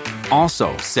missed?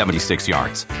 Also 76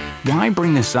 yards. Why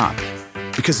bring this up?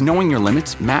 Because knowing your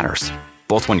limits matters,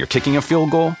 both when you're kicking a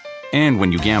field goal and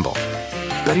when you gamble.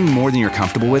 Betting more than you're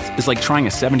comfortable with is like trying a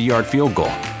 70-yard field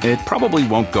goal. It probably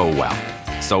won't go well.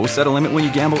 So set a limit when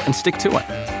you gamble and stick to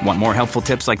it. Want more helpful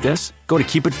tips like this? Go to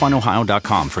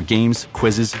keepitfunohio.com for games,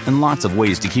 quizzes, and lots of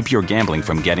ways to keep your gambling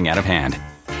from getting out of hand.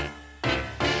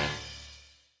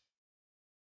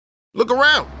 Look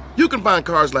around. You can find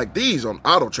cars like these on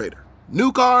AutoTrader.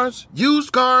 New cars,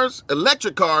 used cars,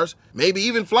 electric cars, maybe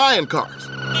even flying cars.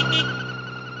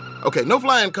 Okay, no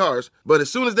flying cars, but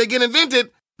as soon as they get invented,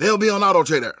 they'll be on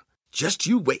AutoTrader. Just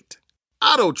you wait.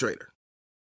 AutoTrader.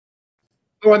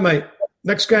 All right, mate.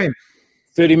 Next game.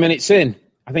 30 minutes in.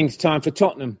 I think it's time for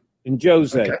Tottenham and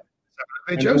Jose. Okay.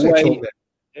 And Jose talking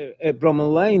at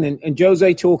Bramall Lane, and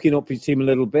Jose talking up his team a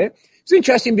little bit. It's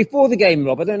interesting, before the game,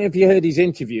 Rob, I don't know if you heard his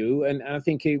interview, and I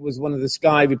think it was one of the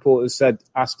Sky reporters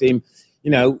asked him,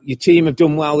 your team have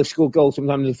done well, they scored goals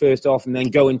sometimes in the first half and then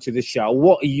go into the shell.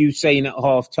 What are you saying at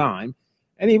half-time?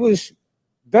 And he was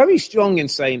very strong in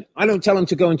saying, I don't tell them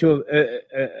to go into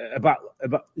about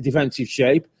defensive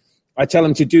shape. I tell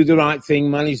them to do the right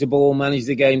thing, manage the ball, manage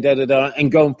the game,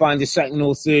 and go and find a second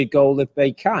or third goal if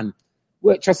they can.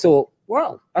 Which I thought,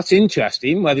 well, that's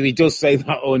interesting. Whether he does say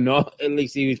that or not, at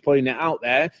least he was putting it out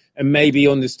there and maybe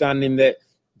understanding that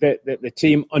the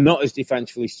team are not as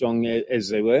defensively strong as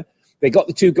they were. They got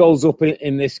the 2 goals up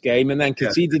in this game and then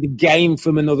conceded a game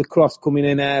from another cross coming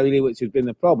in early, which has been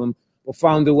the problem, but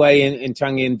found a way in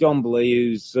Tanguy and Ndombele,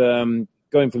 who's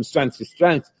going from strength to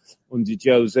strength under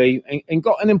Jose, and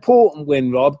got an important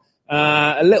win, Rob.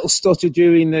 A little stutter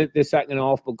during the second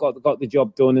half, but got the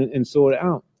job done and sorted it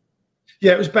out.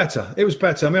 Yeah, it was better. It was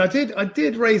better. I mean, I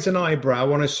did raise an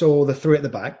eyebrow when I saw the 3 at the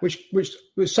back, which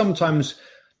sometimes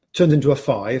turned into a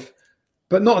 5.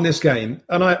 But not in this game.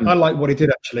 And I like what he did,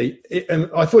 actually. And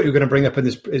I thought you were going to bring up in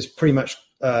his pre-match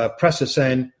presser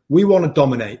saying, we want to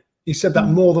dominate. He said that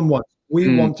more than once.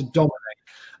 We want to dominate.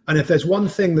 And if there's one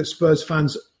thing that Spurs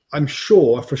fans, I'm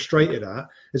sure, are frustrated at,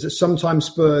 is that sometimes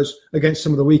Spurs, against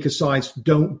some of the weaker sides,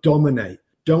 don't dominate.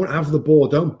 Don't have the ball.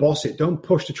 Don't boss it. Don't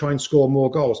push to try and score more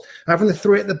goals. Having the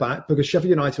 3 at the back, because Sheffield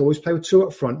United always play with 2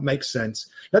 up front, makes sense.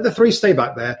 Let the 3 stay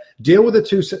back there. Deal with the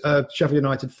 2 Sheffield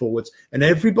United forwards, and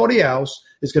everybody else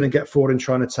is going to get forward and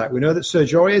try and attack. We know that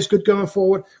Sergio Aurier is good going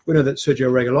forward. We know that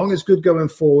Sergio Reguilón is good going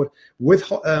forward. With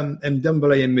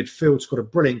Ndombele in midfield, scored a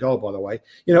brilliant goal, by the way.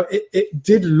 You know, it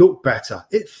did look better.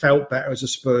 It felt better as a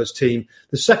Spurs team.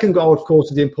 The second goal, of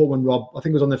course, is the important one, Rob. I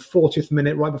think it was on the 40th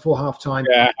minute, right before half-time.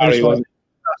 Yeah, Harry was.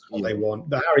 That's what they want.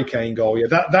 The Harry Kane goal, yeah,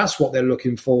 that's what they're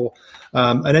looking for.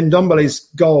 And then Ndombele's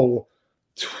goal,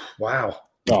 wow.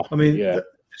 Oh, I mean,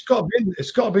 it's got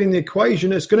to be in the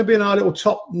equation. It's going to be in our little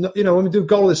top. You know, when we do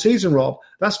goal of the season, Rob,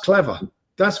 that's clever.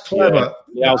 That's clever.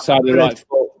 Yeah, outside the right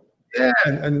foot. Yeah,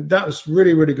 and that was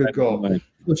really, really good goal.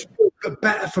 Which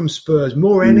better from Spurs,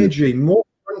 more energy, more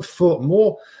front foot,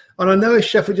 more. And I know it's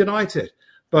Sheffield United,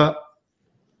 but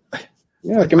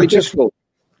yeah, it can be difficult.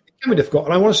 It can be difficult,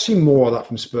 and I want to see more of that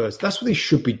from Spurs. That's what they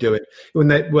should be doing when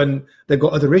they've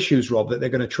got other issues, Rob, that they're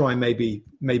going to try and maybe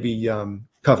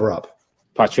cover up.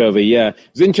 Patch over, yeah. It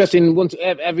was interesting. Once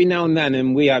every now and then,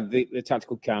 and we had the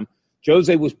tactical cam.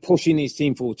 Jose was pushing his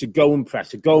team forward to go and press,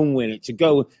 to go and win it, to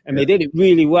go, and they did it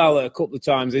really well a couple of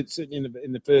times. It's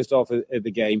in the first half of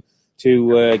the game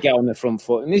to get on the front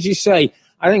foot. And as you say,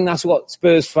 I think that's what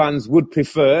Spurs fans would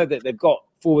prefer, that they've got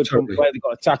forward front play, they've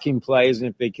got attacking players, and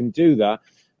if they can do that,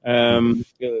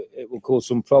 it will cause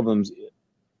some problems.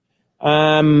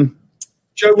 Joe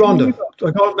Rodon.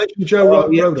 I can't mention Joe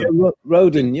Rodon. Joe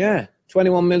Rodon, yeah.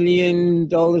 $21 million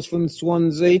from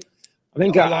Swansea. I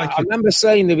think I remember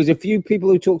saying there was a few people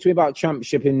who talked to me about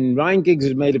Championship, and Ryan Giggs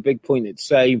has made a big point to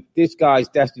say this guy's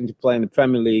destined to play in the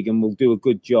Premier League and will do a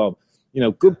good job. You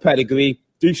know, good pedigree,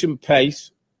 decent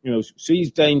pace, you know,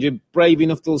 sees danger, brave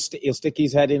enough to he'll stick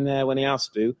his head in there when he has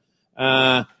to.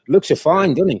 Looks a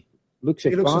fine, doesn't he? Looks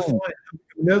a fine.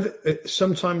 You know that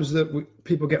sometimes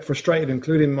people get frustrated,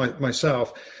 including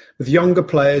myself, with younger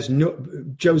players.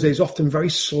 Jose is often very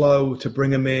slow to bring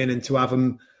them in and to have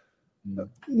them.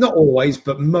 Not always,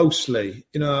 but mostly.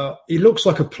 You know, he looks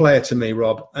like a player to me,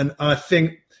 Rob. And I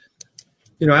think,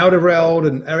 you know, Alderweireld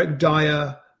and Eric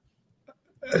Dyer,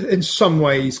 in some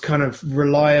ways, kind of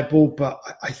reliable, but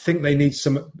I think they need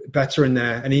some better in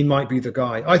there, and he might be the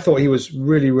guy. I thought he was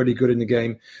really, really good in the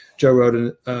game, Joe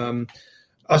Rodon.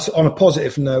 On a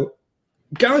positive note,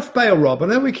 Gareth Bale, Rob, I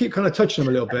know we keep kind of touching him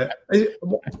a little bit.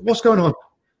 What's going on?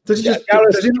 Does he not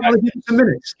want to give him some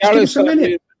minutes? Just give him some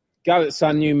minutes. Gareth's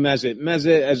our new Mesut.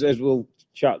 Mesut, as we'll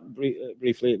chat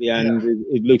briefly at the end,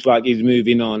 it looks like he's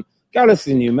moving on. Gareth's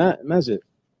the new Mesut.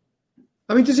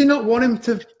 I mean, does he not want him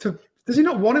to? Does he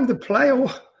not want him to play?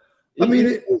 Or I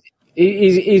mean,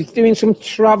 he's doing some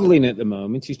travelling at the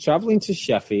moment. He's travelling to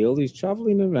Sheffield. He's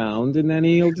travelling around, and then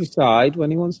he'll decide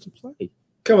when he wants to play.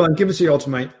 Come on, give us the odds,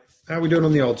 mate. How are we doing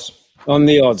on the odds? On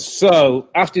the odds. So,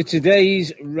 after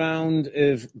today's round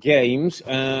of games,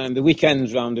 and the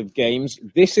weekend's round of games,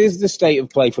 this is the state of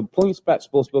play for PointsBet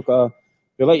Sportsbook, our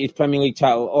related Premier League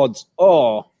title odds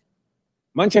are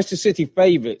Manchester City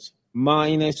favourites,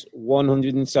 minus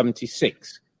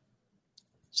 176.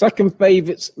 Second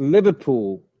favourites,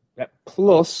 Liverpool, at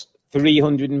plus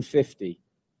 350.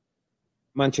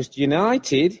 Manchester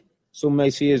United, some may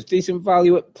see as decent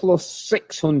value at plus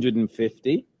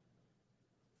 650.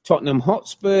 Tottenham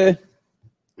Hotspur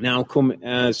now come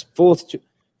as fourth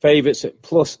favourites at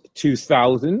plus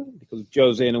 2,000 because of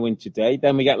Jose and a win today.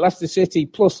 Then we get Leicester City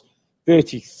plus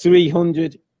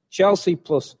 3,300, Chelsea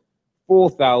plus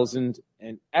 4,000,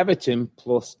 and Everton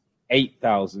plus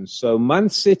 8,000. So Man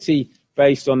City,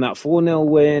 based on that 4-0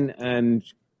 win and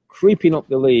creeping up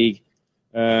the league,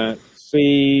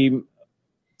 See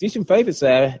decent favourites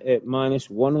there at minus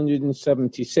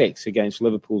 176 against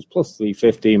Liverpool's plus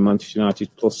 350 and Manchester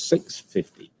United's plus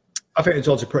 650. I think its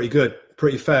odds are pretty good,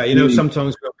 pretty fair.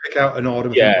 Sometimes we'll pick out an odd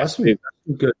and think, that's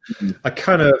good. I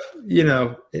kind of,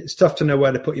 it's tough to know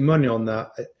where to put your money on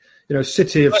that.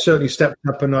 City have certainly stepped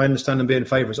up, and I understand them being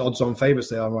favourites. Odds-on favourites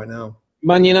they are right now.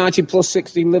 Man United plus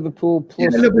 60, Liverpool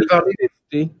plus a little bit of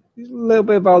 50. There's a little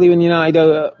bit of value in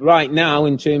United right now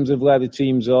in terms of where the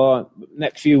teams are.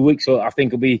 Next few weeks, I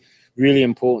think, will be really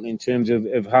important in terms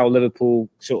of how Liverpool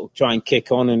sort of try and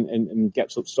kick on and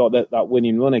get start that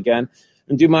winning run again.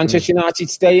 And do Manchester United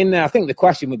stay in there? I think the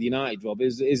question with United, Rob,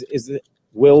 is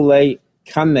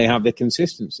can they have the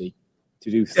consistency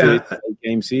to do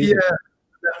 38-game season? Yeah,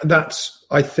 that's,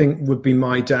 I think, would be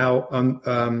my doubt.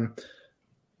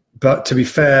 But to be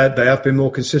fair, they have been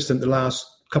more consistent the last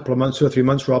couple of months, 2 or 3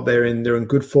 months, Rob. They're in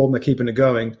good form. They're keeping it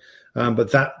going.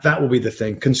 But that will be the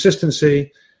thing.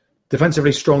 Consistency,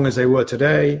 defensively strong as they were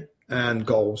today, and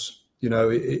goals.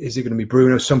 Is it going to be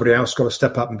Bruno? Somebody else got to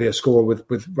step up and be a scorer with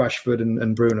Rashford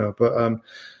and Bruno. But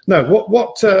no,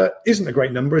 what isn't a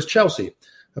great number is Chelsea,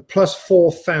 a plus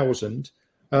 4,000.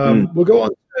 We'll go on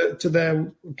to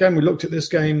their, again, we looked at this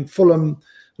game, Fulham,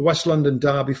 the West London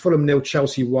derby, Fulham 0,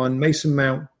 Chelsea 1, Mason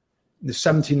Mount, the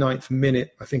 79th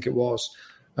minute, I think it was.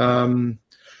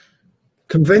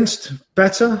 Convinced?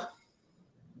 Better?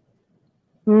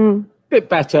 Bit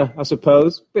better, I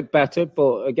suppose. Bit better,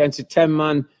 but against a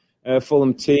 10-man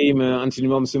Fulham team, Anthony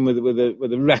Robinson with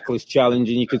a reckless challenge,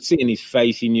 and you could see in his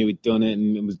face he knew he'd done it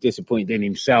and was disappointed in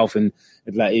himself and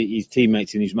had let his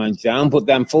teammates and his man down. But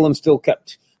then Fulham still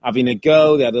kept having a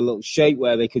go. They had a little shape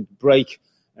where they could break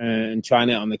and try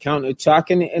it on the counter-attack,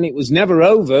 and it was never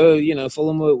over.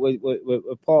 Fulham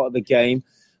were part of the game.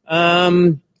 A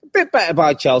bit better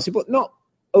by Chelsea, but not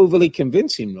overly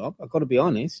convincing, Rob. I've got to be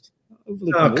honest.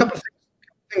 A couple of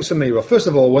things for me, Rob. First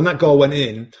of all, when that goal went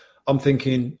in, I'm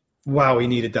thinking, wow, he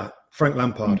needed that. Frank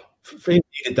Lampard. He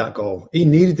needed that goal. He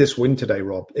needed this win today,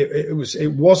 Rob.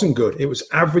 It wasn't good. It was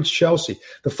average Chelsea.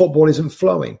 The football isn't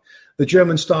flowing. The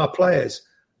German star players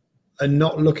are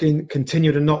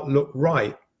continue to not look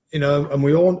right. And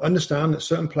we all understand that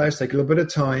certain players take a little bit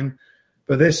of time,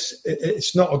 but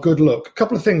it's not a good look. A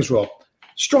couple of things, Rob.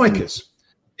 Strikers.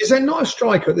 Is there not a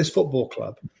striker at this football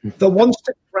club that wants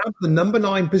to grab the number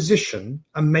 9 position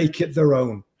and make it their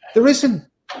own? There isn't.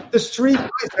 There's 3 guys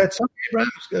there,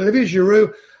 Olivier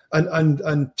Giroud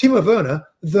and Timo Werner,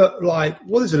 that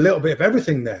there's a little bit of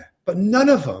everything there, but none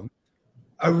of them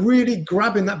are really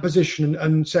grabbing that position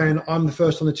and saying, I'm the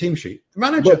first on the team sheet. The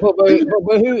manager. But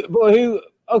who?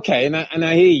 Okay, and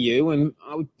I hear you, and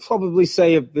I would probably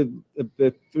say of the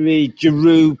 3,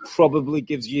 Giroud probably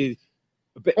gives you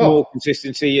a bit more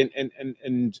consistency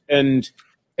and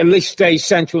at least stays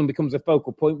central and becomes a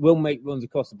focal point, will make runs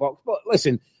across the box. But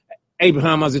listen,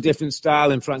 Abraham has a different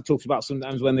style, and Frank talks about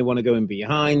sometimes when they want to go in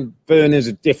behind. Werner's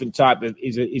a different type of,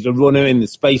 he's a runner in the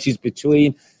spaces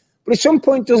between. But at some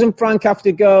point, doesn't Frank have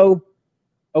to go,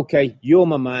 okay, you're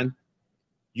my man,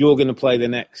 you're going to play the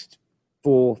next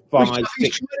 4, 5,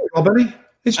 6.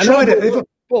 He's tried it.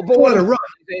 But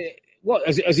what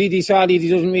has he decided he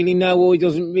doesn't really know, or he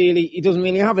doesn't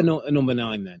really have a number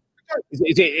 9 then?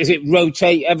 Is it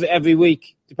rotate every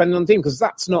week depending on the team? Because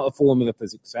that's not a formula for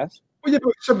success. Well, yeah,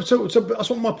 but so that's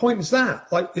what my point is.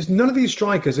 There's none of these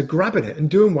strikers are grabbing it and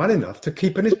doing well enough to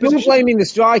keep in his position. Not blaming the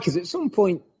strikers. At some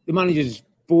point, the manager's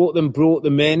brought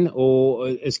them in, or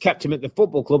has kept him at the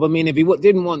football club. I mean, if he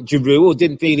didn't want Giroud or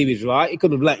didn't feel he was right, he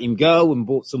could have let him go and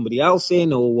brought somebody else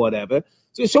in or whatever.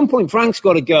 So at some point, Frank's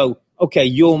got to go, okay,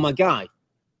 you're my guy.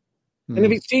 And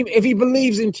if he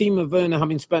believes in Timo Werner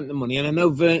having spent the money, and I know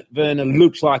Werner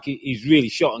looks like he's really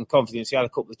shot on confidence. He had a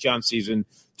couple of chances, and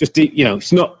just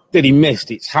it's not that he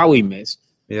missed; it's how he missed.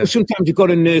 Yeah. But sometimes you've got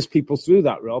to nurse people through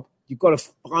that, Rob. You've got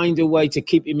to find a way to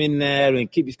keep him in there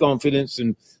and keep his confidence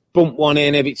and bump one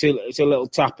in if it's a little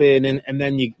tap in, and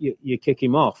then you kick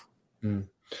him off.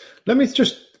 Let me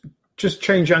just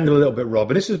change angle a little bit, Rob.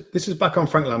 And this is back on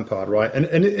Frank Lampard, right?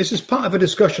 And this is part of a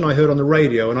discussion I heard on the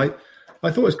radio, and I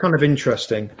thought it was kind of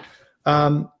interesting.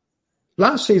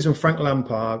 Last season, Frank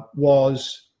Lampard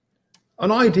was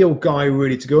an ideal guy,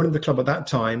 really, to go into the club at that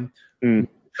time,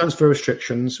 transfer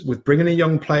restrictions, with bringing in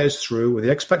young players through, with the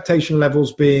expectation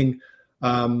levels being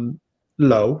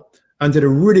low, and did a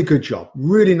really good job,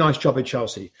 really nice job at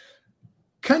Chelsea.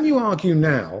 Can you argue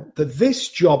now that this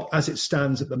job, as it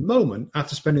stands at the moment,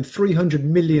 after spending $300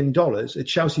 million at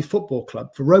Chelsea Football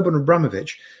Club for Roman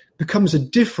Abramovich, becomes a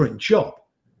different job?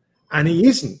 And he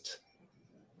isn't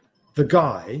the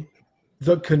guy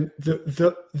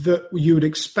that you would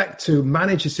expect to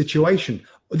manage a situation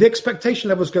the expectation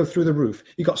levels go through the roof.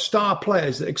 You've got star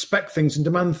players that expect things and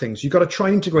demand things. You've got to try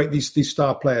and integrate these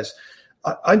star players.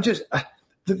 The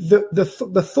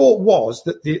thought was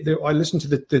that I listened to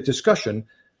the discussion,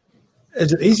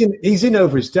 is that he's in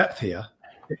over his depth here.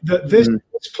 That this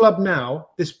club now,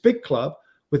 this big club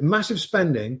with massive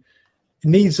spending,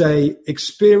 needs a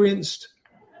experienced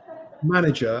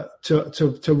manager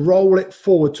to roll it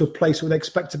forward to a place where they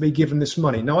expect to be given this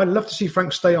money. Now, I'd love to see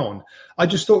Frank stay on. I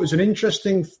just thought it was an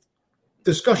interesting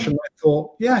discussion. I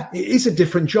thought, yeah, it is a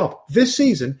different job. This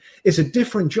season is a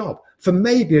different job for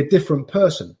maybe a different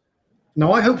person.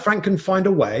 Now, I hope Frank can find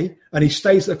a way and he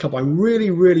stays at the club. I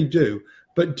really, really do.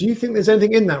 But do you think there's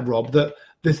anything in that, Rob, that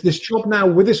this job now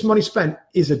with this money spent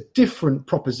is a different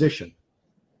proposition?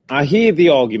 I hear the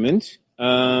argument.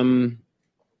 And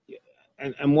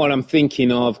what I'm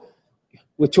thinking of,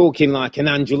 we're talking like an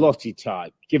Ancelotti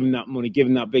type, given that money,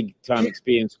 given that big time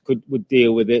experience, would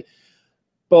deal with it.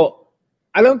 But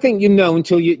I don't think you know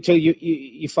until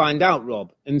you find out,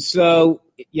 Rob. And so,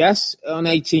 yes, on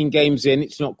 18 games in,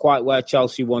 it's not quite where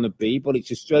Chelsea want to be, but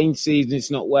it's a strange season.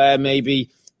 It's not where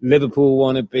maybe Liverpool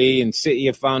want to be, and City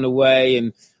have found a way.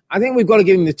 And I think we've got to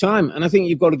give him the time, and I think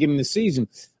you've got to give him the season.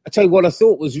 I tell you what I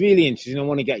thought was really interesting. I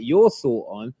want to get your thought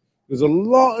on. There was a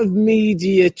lot of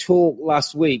media talk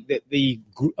last week that the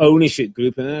ownership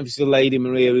group, and obviously the lady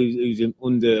Maria, who's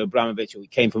under Abramovich, or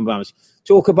came from Abramovich,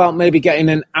 talk about maybe getting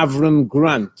an Avram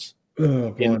Grant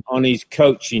on his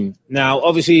coaching. Now,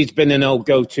 obviously, he's been an old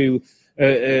go-to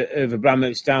of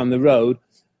Abramovich down the road.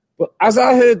 But as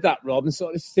I heard that, Rob, and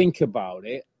sort of think about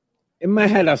it, in my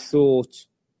head I thought,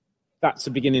 that's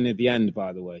the beginning of the end,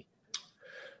 by the way.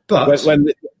 But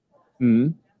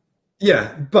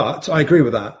yeah, but I agree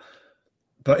with that.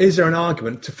 But is there an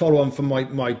argument to follow on from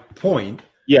my point?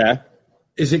 Yeah.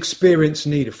 Is experience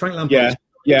needed? Frank Lampard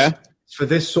for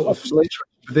this sort of for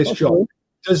this job.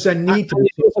 Does there need to be?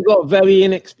 He's also got very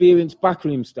inexperienced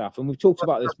backroom staff, and we've talked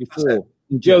about this before.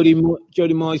 And Jody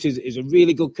Moyes is a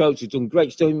really good coach. He's done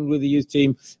great stuff with the youth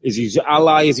team. Is his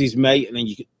ally, is his mate, and then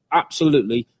you can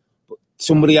absolutely put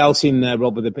somebody else in there,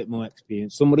 Rob, with a bit more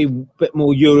experience. Somebody a bit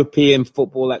more European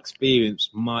football experience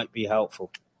might be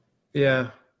helpful. Yeah.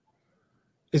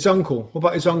 His uncle. What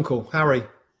about his uncle, Harry? Do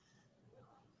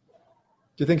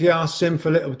you think he asked him for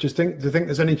a little? Do you think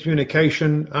there's any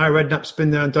communication? Harry Redknapp's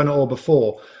been there and done it all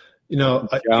before. You know,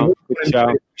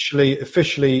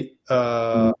 officially.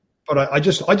 But I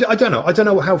don't know. I don't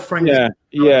know how Frank.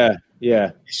 Yeah.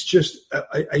 It's just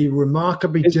a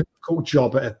remarkably difficult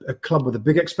job at a club with a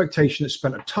big expectation that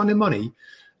spent a ton of money.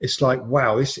 It's like,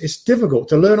 wow, it's difficult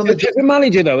to learn on the job. The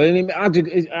manager, though, and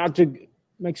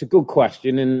makes a good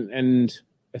question and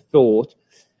a thought.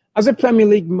 As a Premier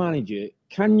League manager,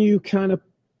 can you kind of,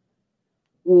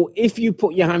 or if you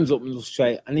put your hands up and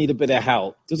say, I need a bit of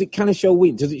help, does it kind of show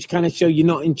weakness? Does it kind of show you're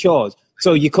not in charge?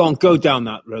 So you can't go down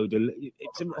that road.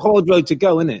 It's a hard road to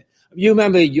go, isn't it? You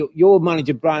remember your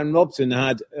manager, Brian Robson,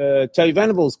 had Terry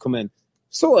Venables come in.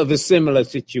 Sort of a similar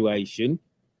situation.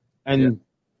 And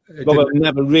Robert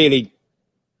never really...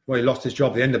 Well, he lost his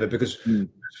job at the end of it because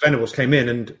Venables came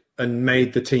in and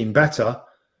made the team better.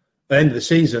 At the end of the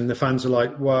season, the fans are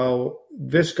like, well,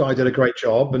 this guy did a great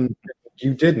job and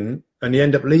you didn't, and he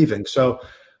ended up leaving. So,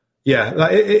 yeah,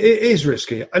 it is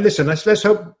risky. And listen, let's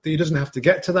hope that he doesn't have to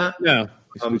get to that. No,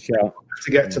 to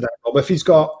get to that. But if he's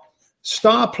got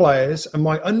star players, and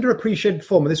my underappreciated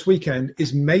performer this weekend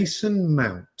is Mason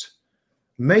Mount.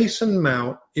 Mason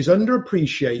Mount is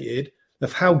underappreciated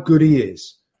of how good he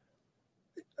is.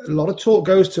 A lot of talk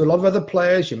goes to a lot of other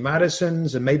players, your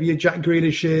Maddisons and maybe your Jack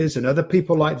Grealishes and other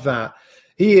people like that.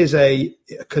 He is a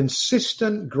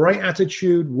consistent, great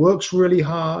attitude, works really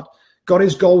hard, got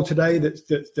his goal today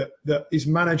that his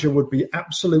manager would be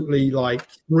absolutely like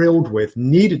thrilled with,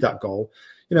 needed that goal.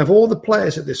 You know, of all the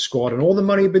players at this squad and all the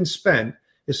money had been spent,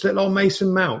 it's little old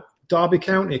Mason Mount, Derby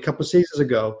County a couple of seasons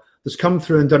ago, that's come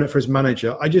through and done it for his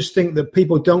manager. I just think that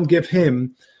people don't give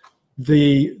him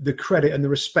the credit and the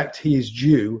respect he is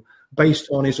due based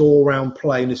on his all-round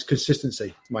play and his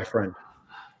consistency, my friend.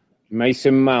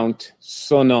 Mason Mount,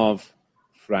 son of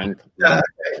Frank.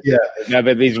 Yeah.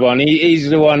 Never this one. He's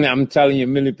the one, I'm telling you,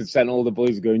 1,000,000% all the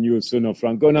boys going, you're a son of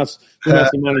Frank. Go and ask the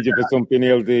manager for something,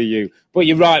 he'll do you. But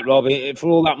you're right, Rob. For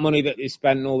all that money that they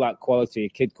spent and all that quality, a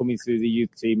kid coming through the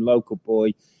youth team, local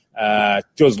boy,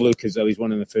 does look as though he's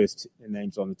one of the first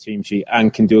names on the team sheet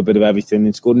and can do a bit of everything.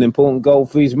 It's got an important goal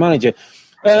for his manager.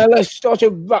 Let's start to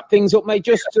wrap things up, mate.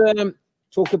 Just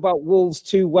talk about Wolves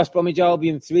 2, West Bromwich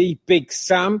Albion 3. Big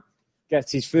Sam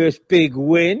gets his first big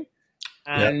win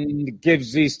and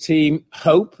gives his team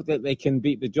hope that they can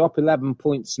beat the drop. 11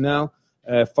 points now.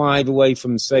 5 away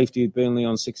from safety with Burnley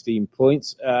on 16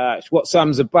 points. It's what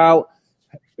Sam's about.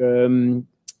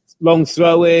 Long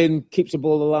throw-in, keeps the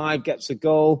ball alive, gets a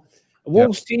goal. A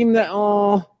Wolves team that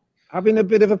are having a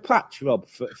bit of a patch, Rob,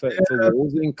 for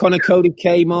Wolves. And Conor Cody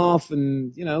came off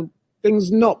and,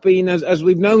 things not being as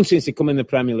we've known since they come in the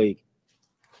Premier League.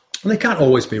 And they can't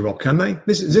always be, Rob, can they?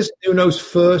 This is Nuno's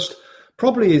first,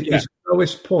 probably his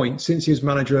lowest point since he was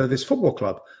manager of this football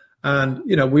club. And,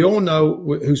 we all know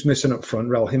who's missing up front.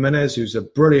 Raul Jimenez, who's a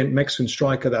brilliant Mexican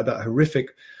striker, that horrific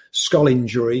skull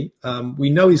injury.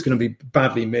 We know he's going to be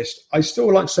badly missed. I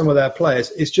still like some of their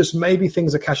players. It's just maybe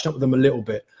things are catching up with them a little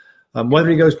bit. Whether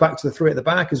he goes back to the 3 at the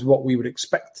back is what we would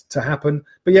expect to happen.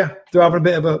 But yeah, they're having a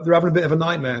bit of a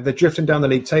nightmare. They're drifting down the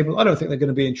league table. I don't think they're going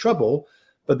to be in trouble,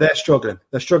 but they're struggling.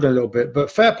 They're struggling a little bit.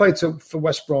 But fair play for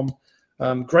West Brom.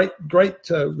 Great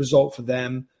result for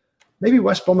them. Maybe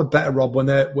West Brom are better, Rob, when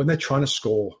they're trying to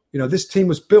score. This team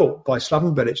was built by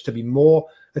Slaven Bilic to be more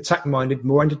attack-minded,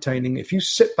 more entertaining. If you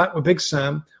sit back with Big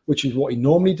Sam, which is what he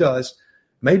normally does,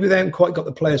 maybe they haven't quite got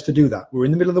the players to do that. We're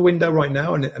in the middle of the window right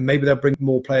now, and maybe they'll bring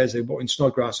more players. They brought in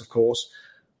Snodgrass, of course.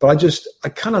 But I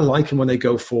kind of like him when they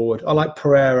go forward. I like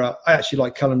Pereira. I actually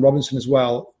like Callum Robinson as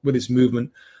well with his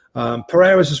movement.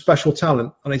 Pereira's a special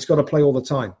talent, and he's got to play all the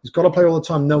time. He's got to play all the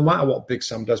time, no matter what Big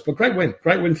Sam does. But great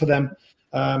win for them.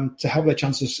 To help their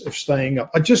chances of staying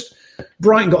up.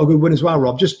 Brighton got a good win as well,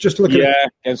 Rob. Just look at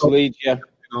against Leeds,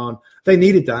 They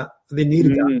needed that.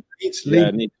 That. Leeds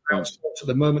at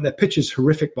the moment. Their pitch is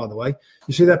horrific, by the way.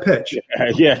 You see their pitch?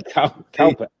 Cow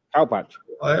patch.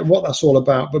 What that's all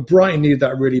about. But Brighton needed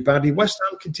that really badly. West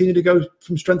Ham continue to go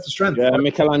from strength to strength. Yeah,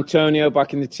 Mikel Antonio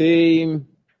back in the team.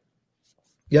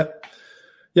 Yep.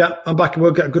 Yeah, I'm back, and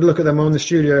we'll get a good look at them on the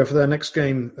studio for their next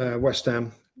game, West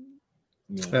Ham.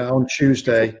 On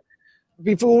Tuesday.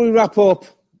 Before we wrap up,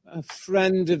 a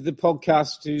friend of the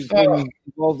podcast who's been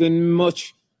involved in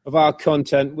much of our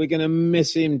content, we're going to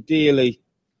miss him dearly.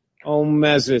 Oh,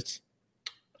 Mesut.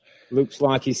 Looks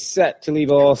like he's set to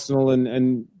leave Arsenal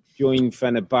and join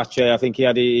Fenerbahce. I think he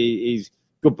had his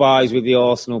goodbyes with the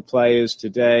Arsenal players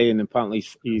today, and apparently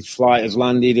his flight has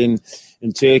landed in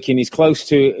Turkey, and he's close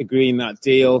to agreeing that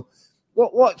deal.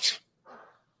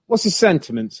 What's the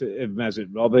sentiment of Mesut,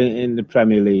 Rob, in the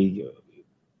Premier League?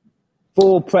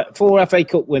 Four FA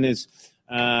Cup winners.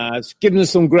 It's given us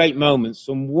some great moments,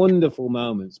 some wonderful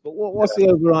moments. But what's the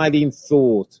overriding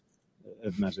thought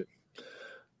of Mesut?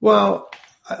 Well,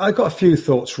 I got a few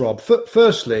thoughts, Rob.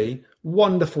 Firstly,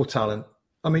 wonderful talent.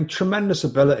 I mean, tremendous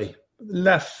ability.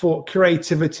 Left foot,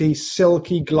 creativity,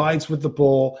 silky, glides with the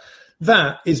ball.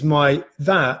 That is my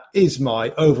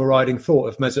overriding thought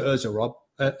of Mesut Ozil, Rob.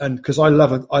 And because I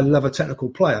love a technical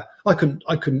player, I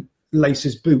couldn't lace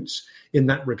his boots in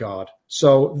that regard.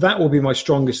 So that will be my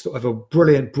strongest thought of a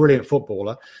brilliant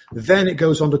footballer. Then it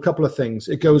goes on to a couple of things.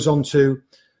 It goes on to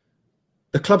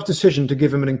the club's decision to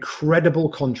give him an incredible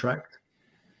contract.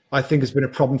 I think has been a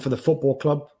problem for the football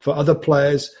club, for other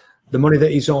players, the money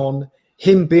that he's on,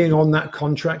 him being on that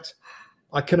contract.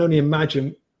 I can only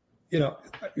imagine,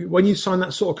 when you sign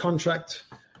that sort of contract,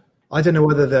 I don't know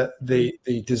whether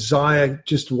the desire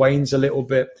just wanes a little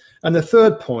bit. And the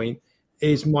third point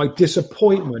is my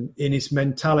disappointment in his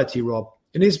mentality, Rob.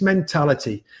 In his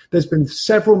mentality, there's been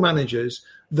several managers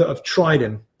that have tried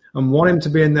him and want him to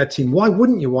be in their team. Why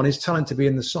wouldn't you want his talent to be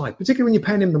in the side, particularly when you're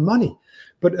paying him the money?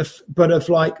 But if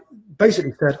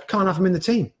basically said, can't have him in the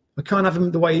team. I can't have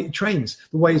him the way he trains,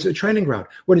 the way he's at a training ground.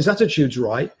 When his attitude's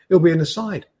right, he'll be in the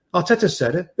side. Arteta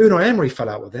said it. Unai Emery fell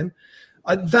out with him.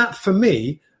 That, for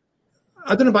me,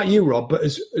 I don't know about you, Rob, but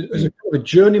as a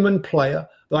journeyman player,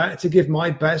 that I had to give my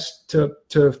best to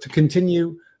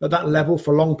continue at that level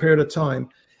for a long period of time.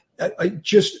 It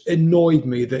just annoyed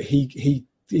me that he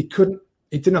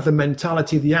didn't have the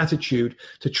mentality, the attitude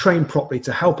to train properly,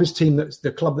 to help his team, that's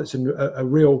the club that's in a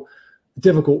real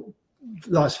difficult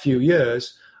last few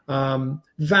years.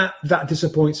 That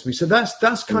disappoints me. So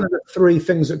that's kind of the three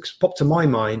things that popped to my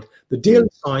mind. The deal he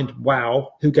signed,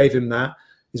 wow, who gave him that?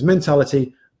 His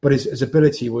mentality, but his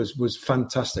ability was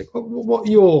fantastic. What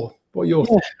are your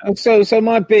So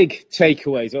my big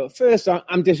takeaways. First,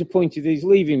 I'm disappointed he's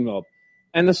leaving, Rob.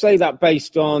 And I say that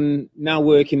based on now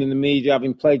working in the media,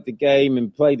 having played the game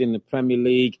and played in the Premier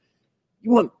League.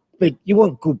 You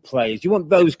want good players. You want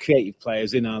those creative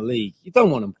players in our league. You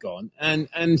don't want them gone. And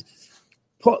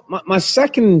my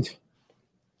second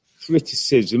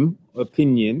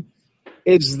opinion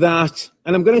is that,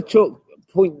 and I'm going to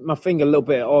point my finger a little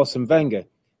bit at Arsene Wenger.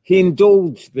 He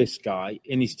indulged this guy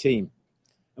in his team.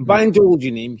 And by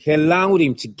indulging him, he allowed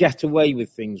him to get away with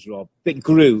things, Rob, that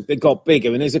grew, that got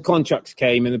bigger. And as the contracts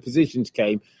came and the positions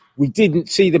came, we didn't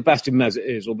see the best of Mesut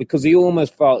Ozil because he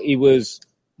almost felt he was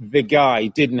the guy,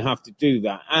 didn't have to do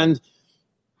that. And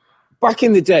back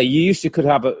in the day, you could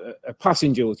have a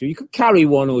passenger or two. You could carry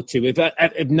one or two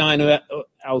if 9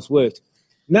 else worked.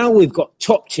 Now we've got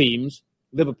top teams,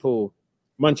 Liverpool,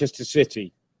 Manchester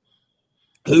City,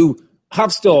 who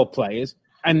have star players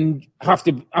and have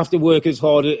to work as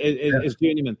hard as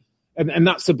journeymen. And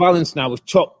that's the balance now with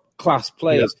top-class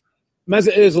players. Yeah.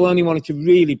 Mesut Ozil only wanted to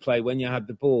really play when you had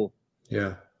the ball.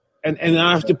 Yeah. And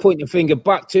I have to point the finger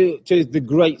back to the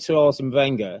great Sir Arsene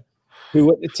Wenger,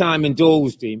 who at the time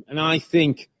indulged him, and I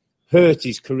think hurt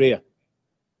his career.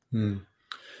 Do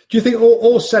you think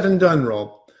all said and done,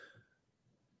 Rob,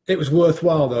 it was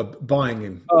worthwhile, though, buying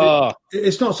him?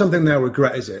 It's not something they'll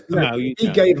regret, is it? No, he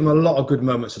gave them a lot of good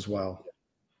moments as well.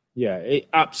 Yeah,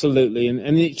 absolutely.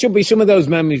 And it should be some of those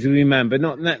memories we remember,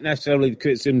 not necessarily the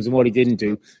criticisms and what he didn't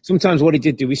do. Sometimes what he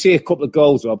did do. We see a couple of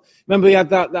goals, Rob. Remember he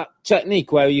had that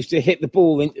technique where he used to hit the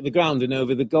ball into the ground and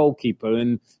over the goalkeeper,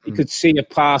 and he could see a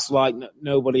pass like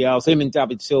nobody else. Him and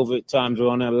David Silva at times were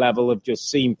on a level of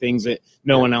just seeing things that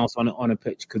no one else on a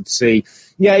pitch could see.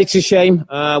 Yeah, it's a shame.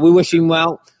 We wish him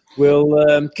well.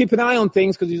 We'll keep an eye on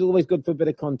things because he's always good for a bit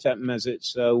of content, Mesut.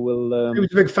 So we'll. He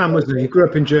was a big fan, wasn't he? He grew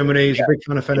up in Germany. He's a big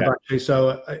fan of Fenerbahce.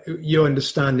 So you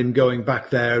understand him going back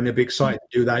there, and he'll be excited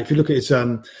to do that. If you look at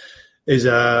his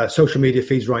social media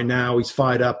feeds right now, he's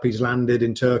fired up. He's landed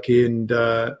in Turkey, and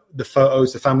the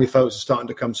family photos are starting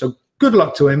to come. So good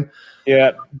luck to him.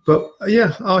 Yeah. But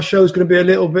our show's going to be a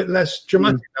little bit less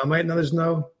dramatic now, mate. No, there's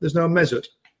no Mesut.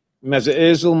 Mesut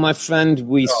Ozil, my friend,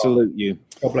 we salute you.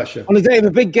 God bless you. On the day of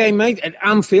a big game, mate, at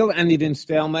Anfield, ended in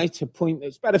stalemate, a point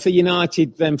that's better for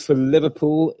United than for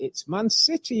Liverpool. It's Man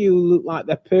City who look like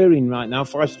they're purring right now,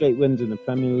 5 straight wins in the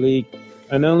Premier League,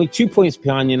 and only 2 points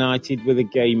behind United with a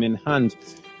game in hand.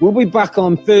 We'll be back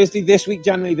on Thursday this week,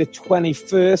 January the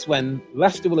 21st, when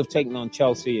Leicester will have taken on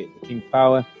Chelsea at the King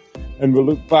Power, and we'll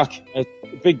look back at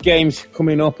the big games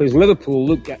coming up as Liverpool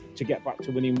look to get back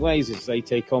to winning ways as they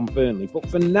take on Burnley. But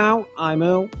for now, I'm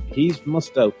Earl, he's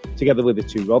Mustoe, together with the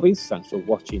two Robbies. Thanks for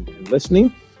watching and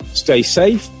listening. Stay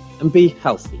safe and be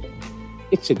healthy.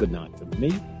 It's a good night from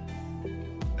me.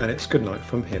 And it's good night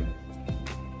from him.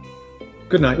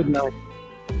 Good night. Good night.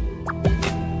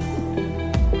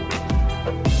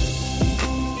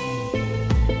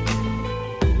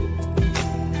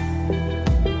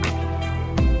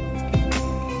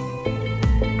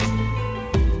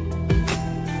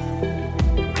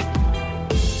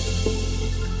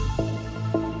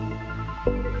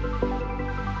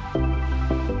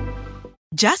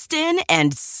 Just in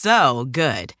and so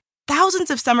good. Thousands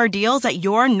of summer deals at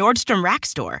your Nordstrom Rack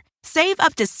store. Save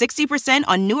up to 60%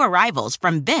 on new arrivals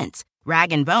from Vince,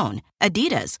 Rag & Bone,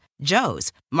 Adidas,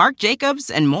 Joe's, Marc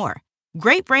Jacobs, and more.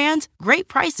 Great brands, great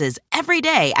prices every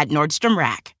day at Nordstrom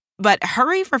Rack. But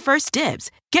hurry for first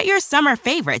dibs. Get your summer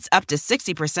favorites up to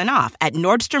 60% off at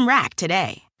Nordstrom Rack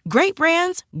today. Great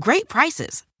brands, great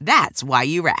prices. That's why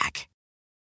you rack.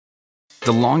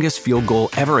 The longest field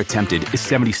goal ever attempted is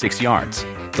 76 yards.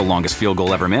 The longest field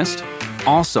goal ever missed?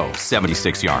 Also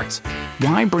 76 yards.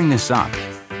 Why bring this up?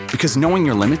 Because knowing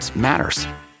your limits matters,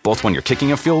 both when you're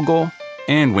kicking a field goal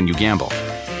and when you gamble.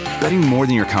 Betting more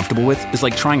than you're comfortable with is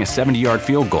like trying a 70-yard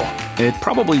field goal. It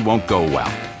probably won't go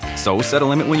well. So set a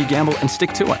limit when you gamble and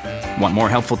stick to it. Want more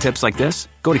helpful tips like this?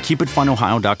 Go to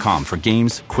keepitfunohio.com for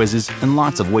games, quizzes, and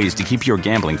lots of ways to keep your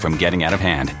gambling from getting out of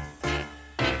hand.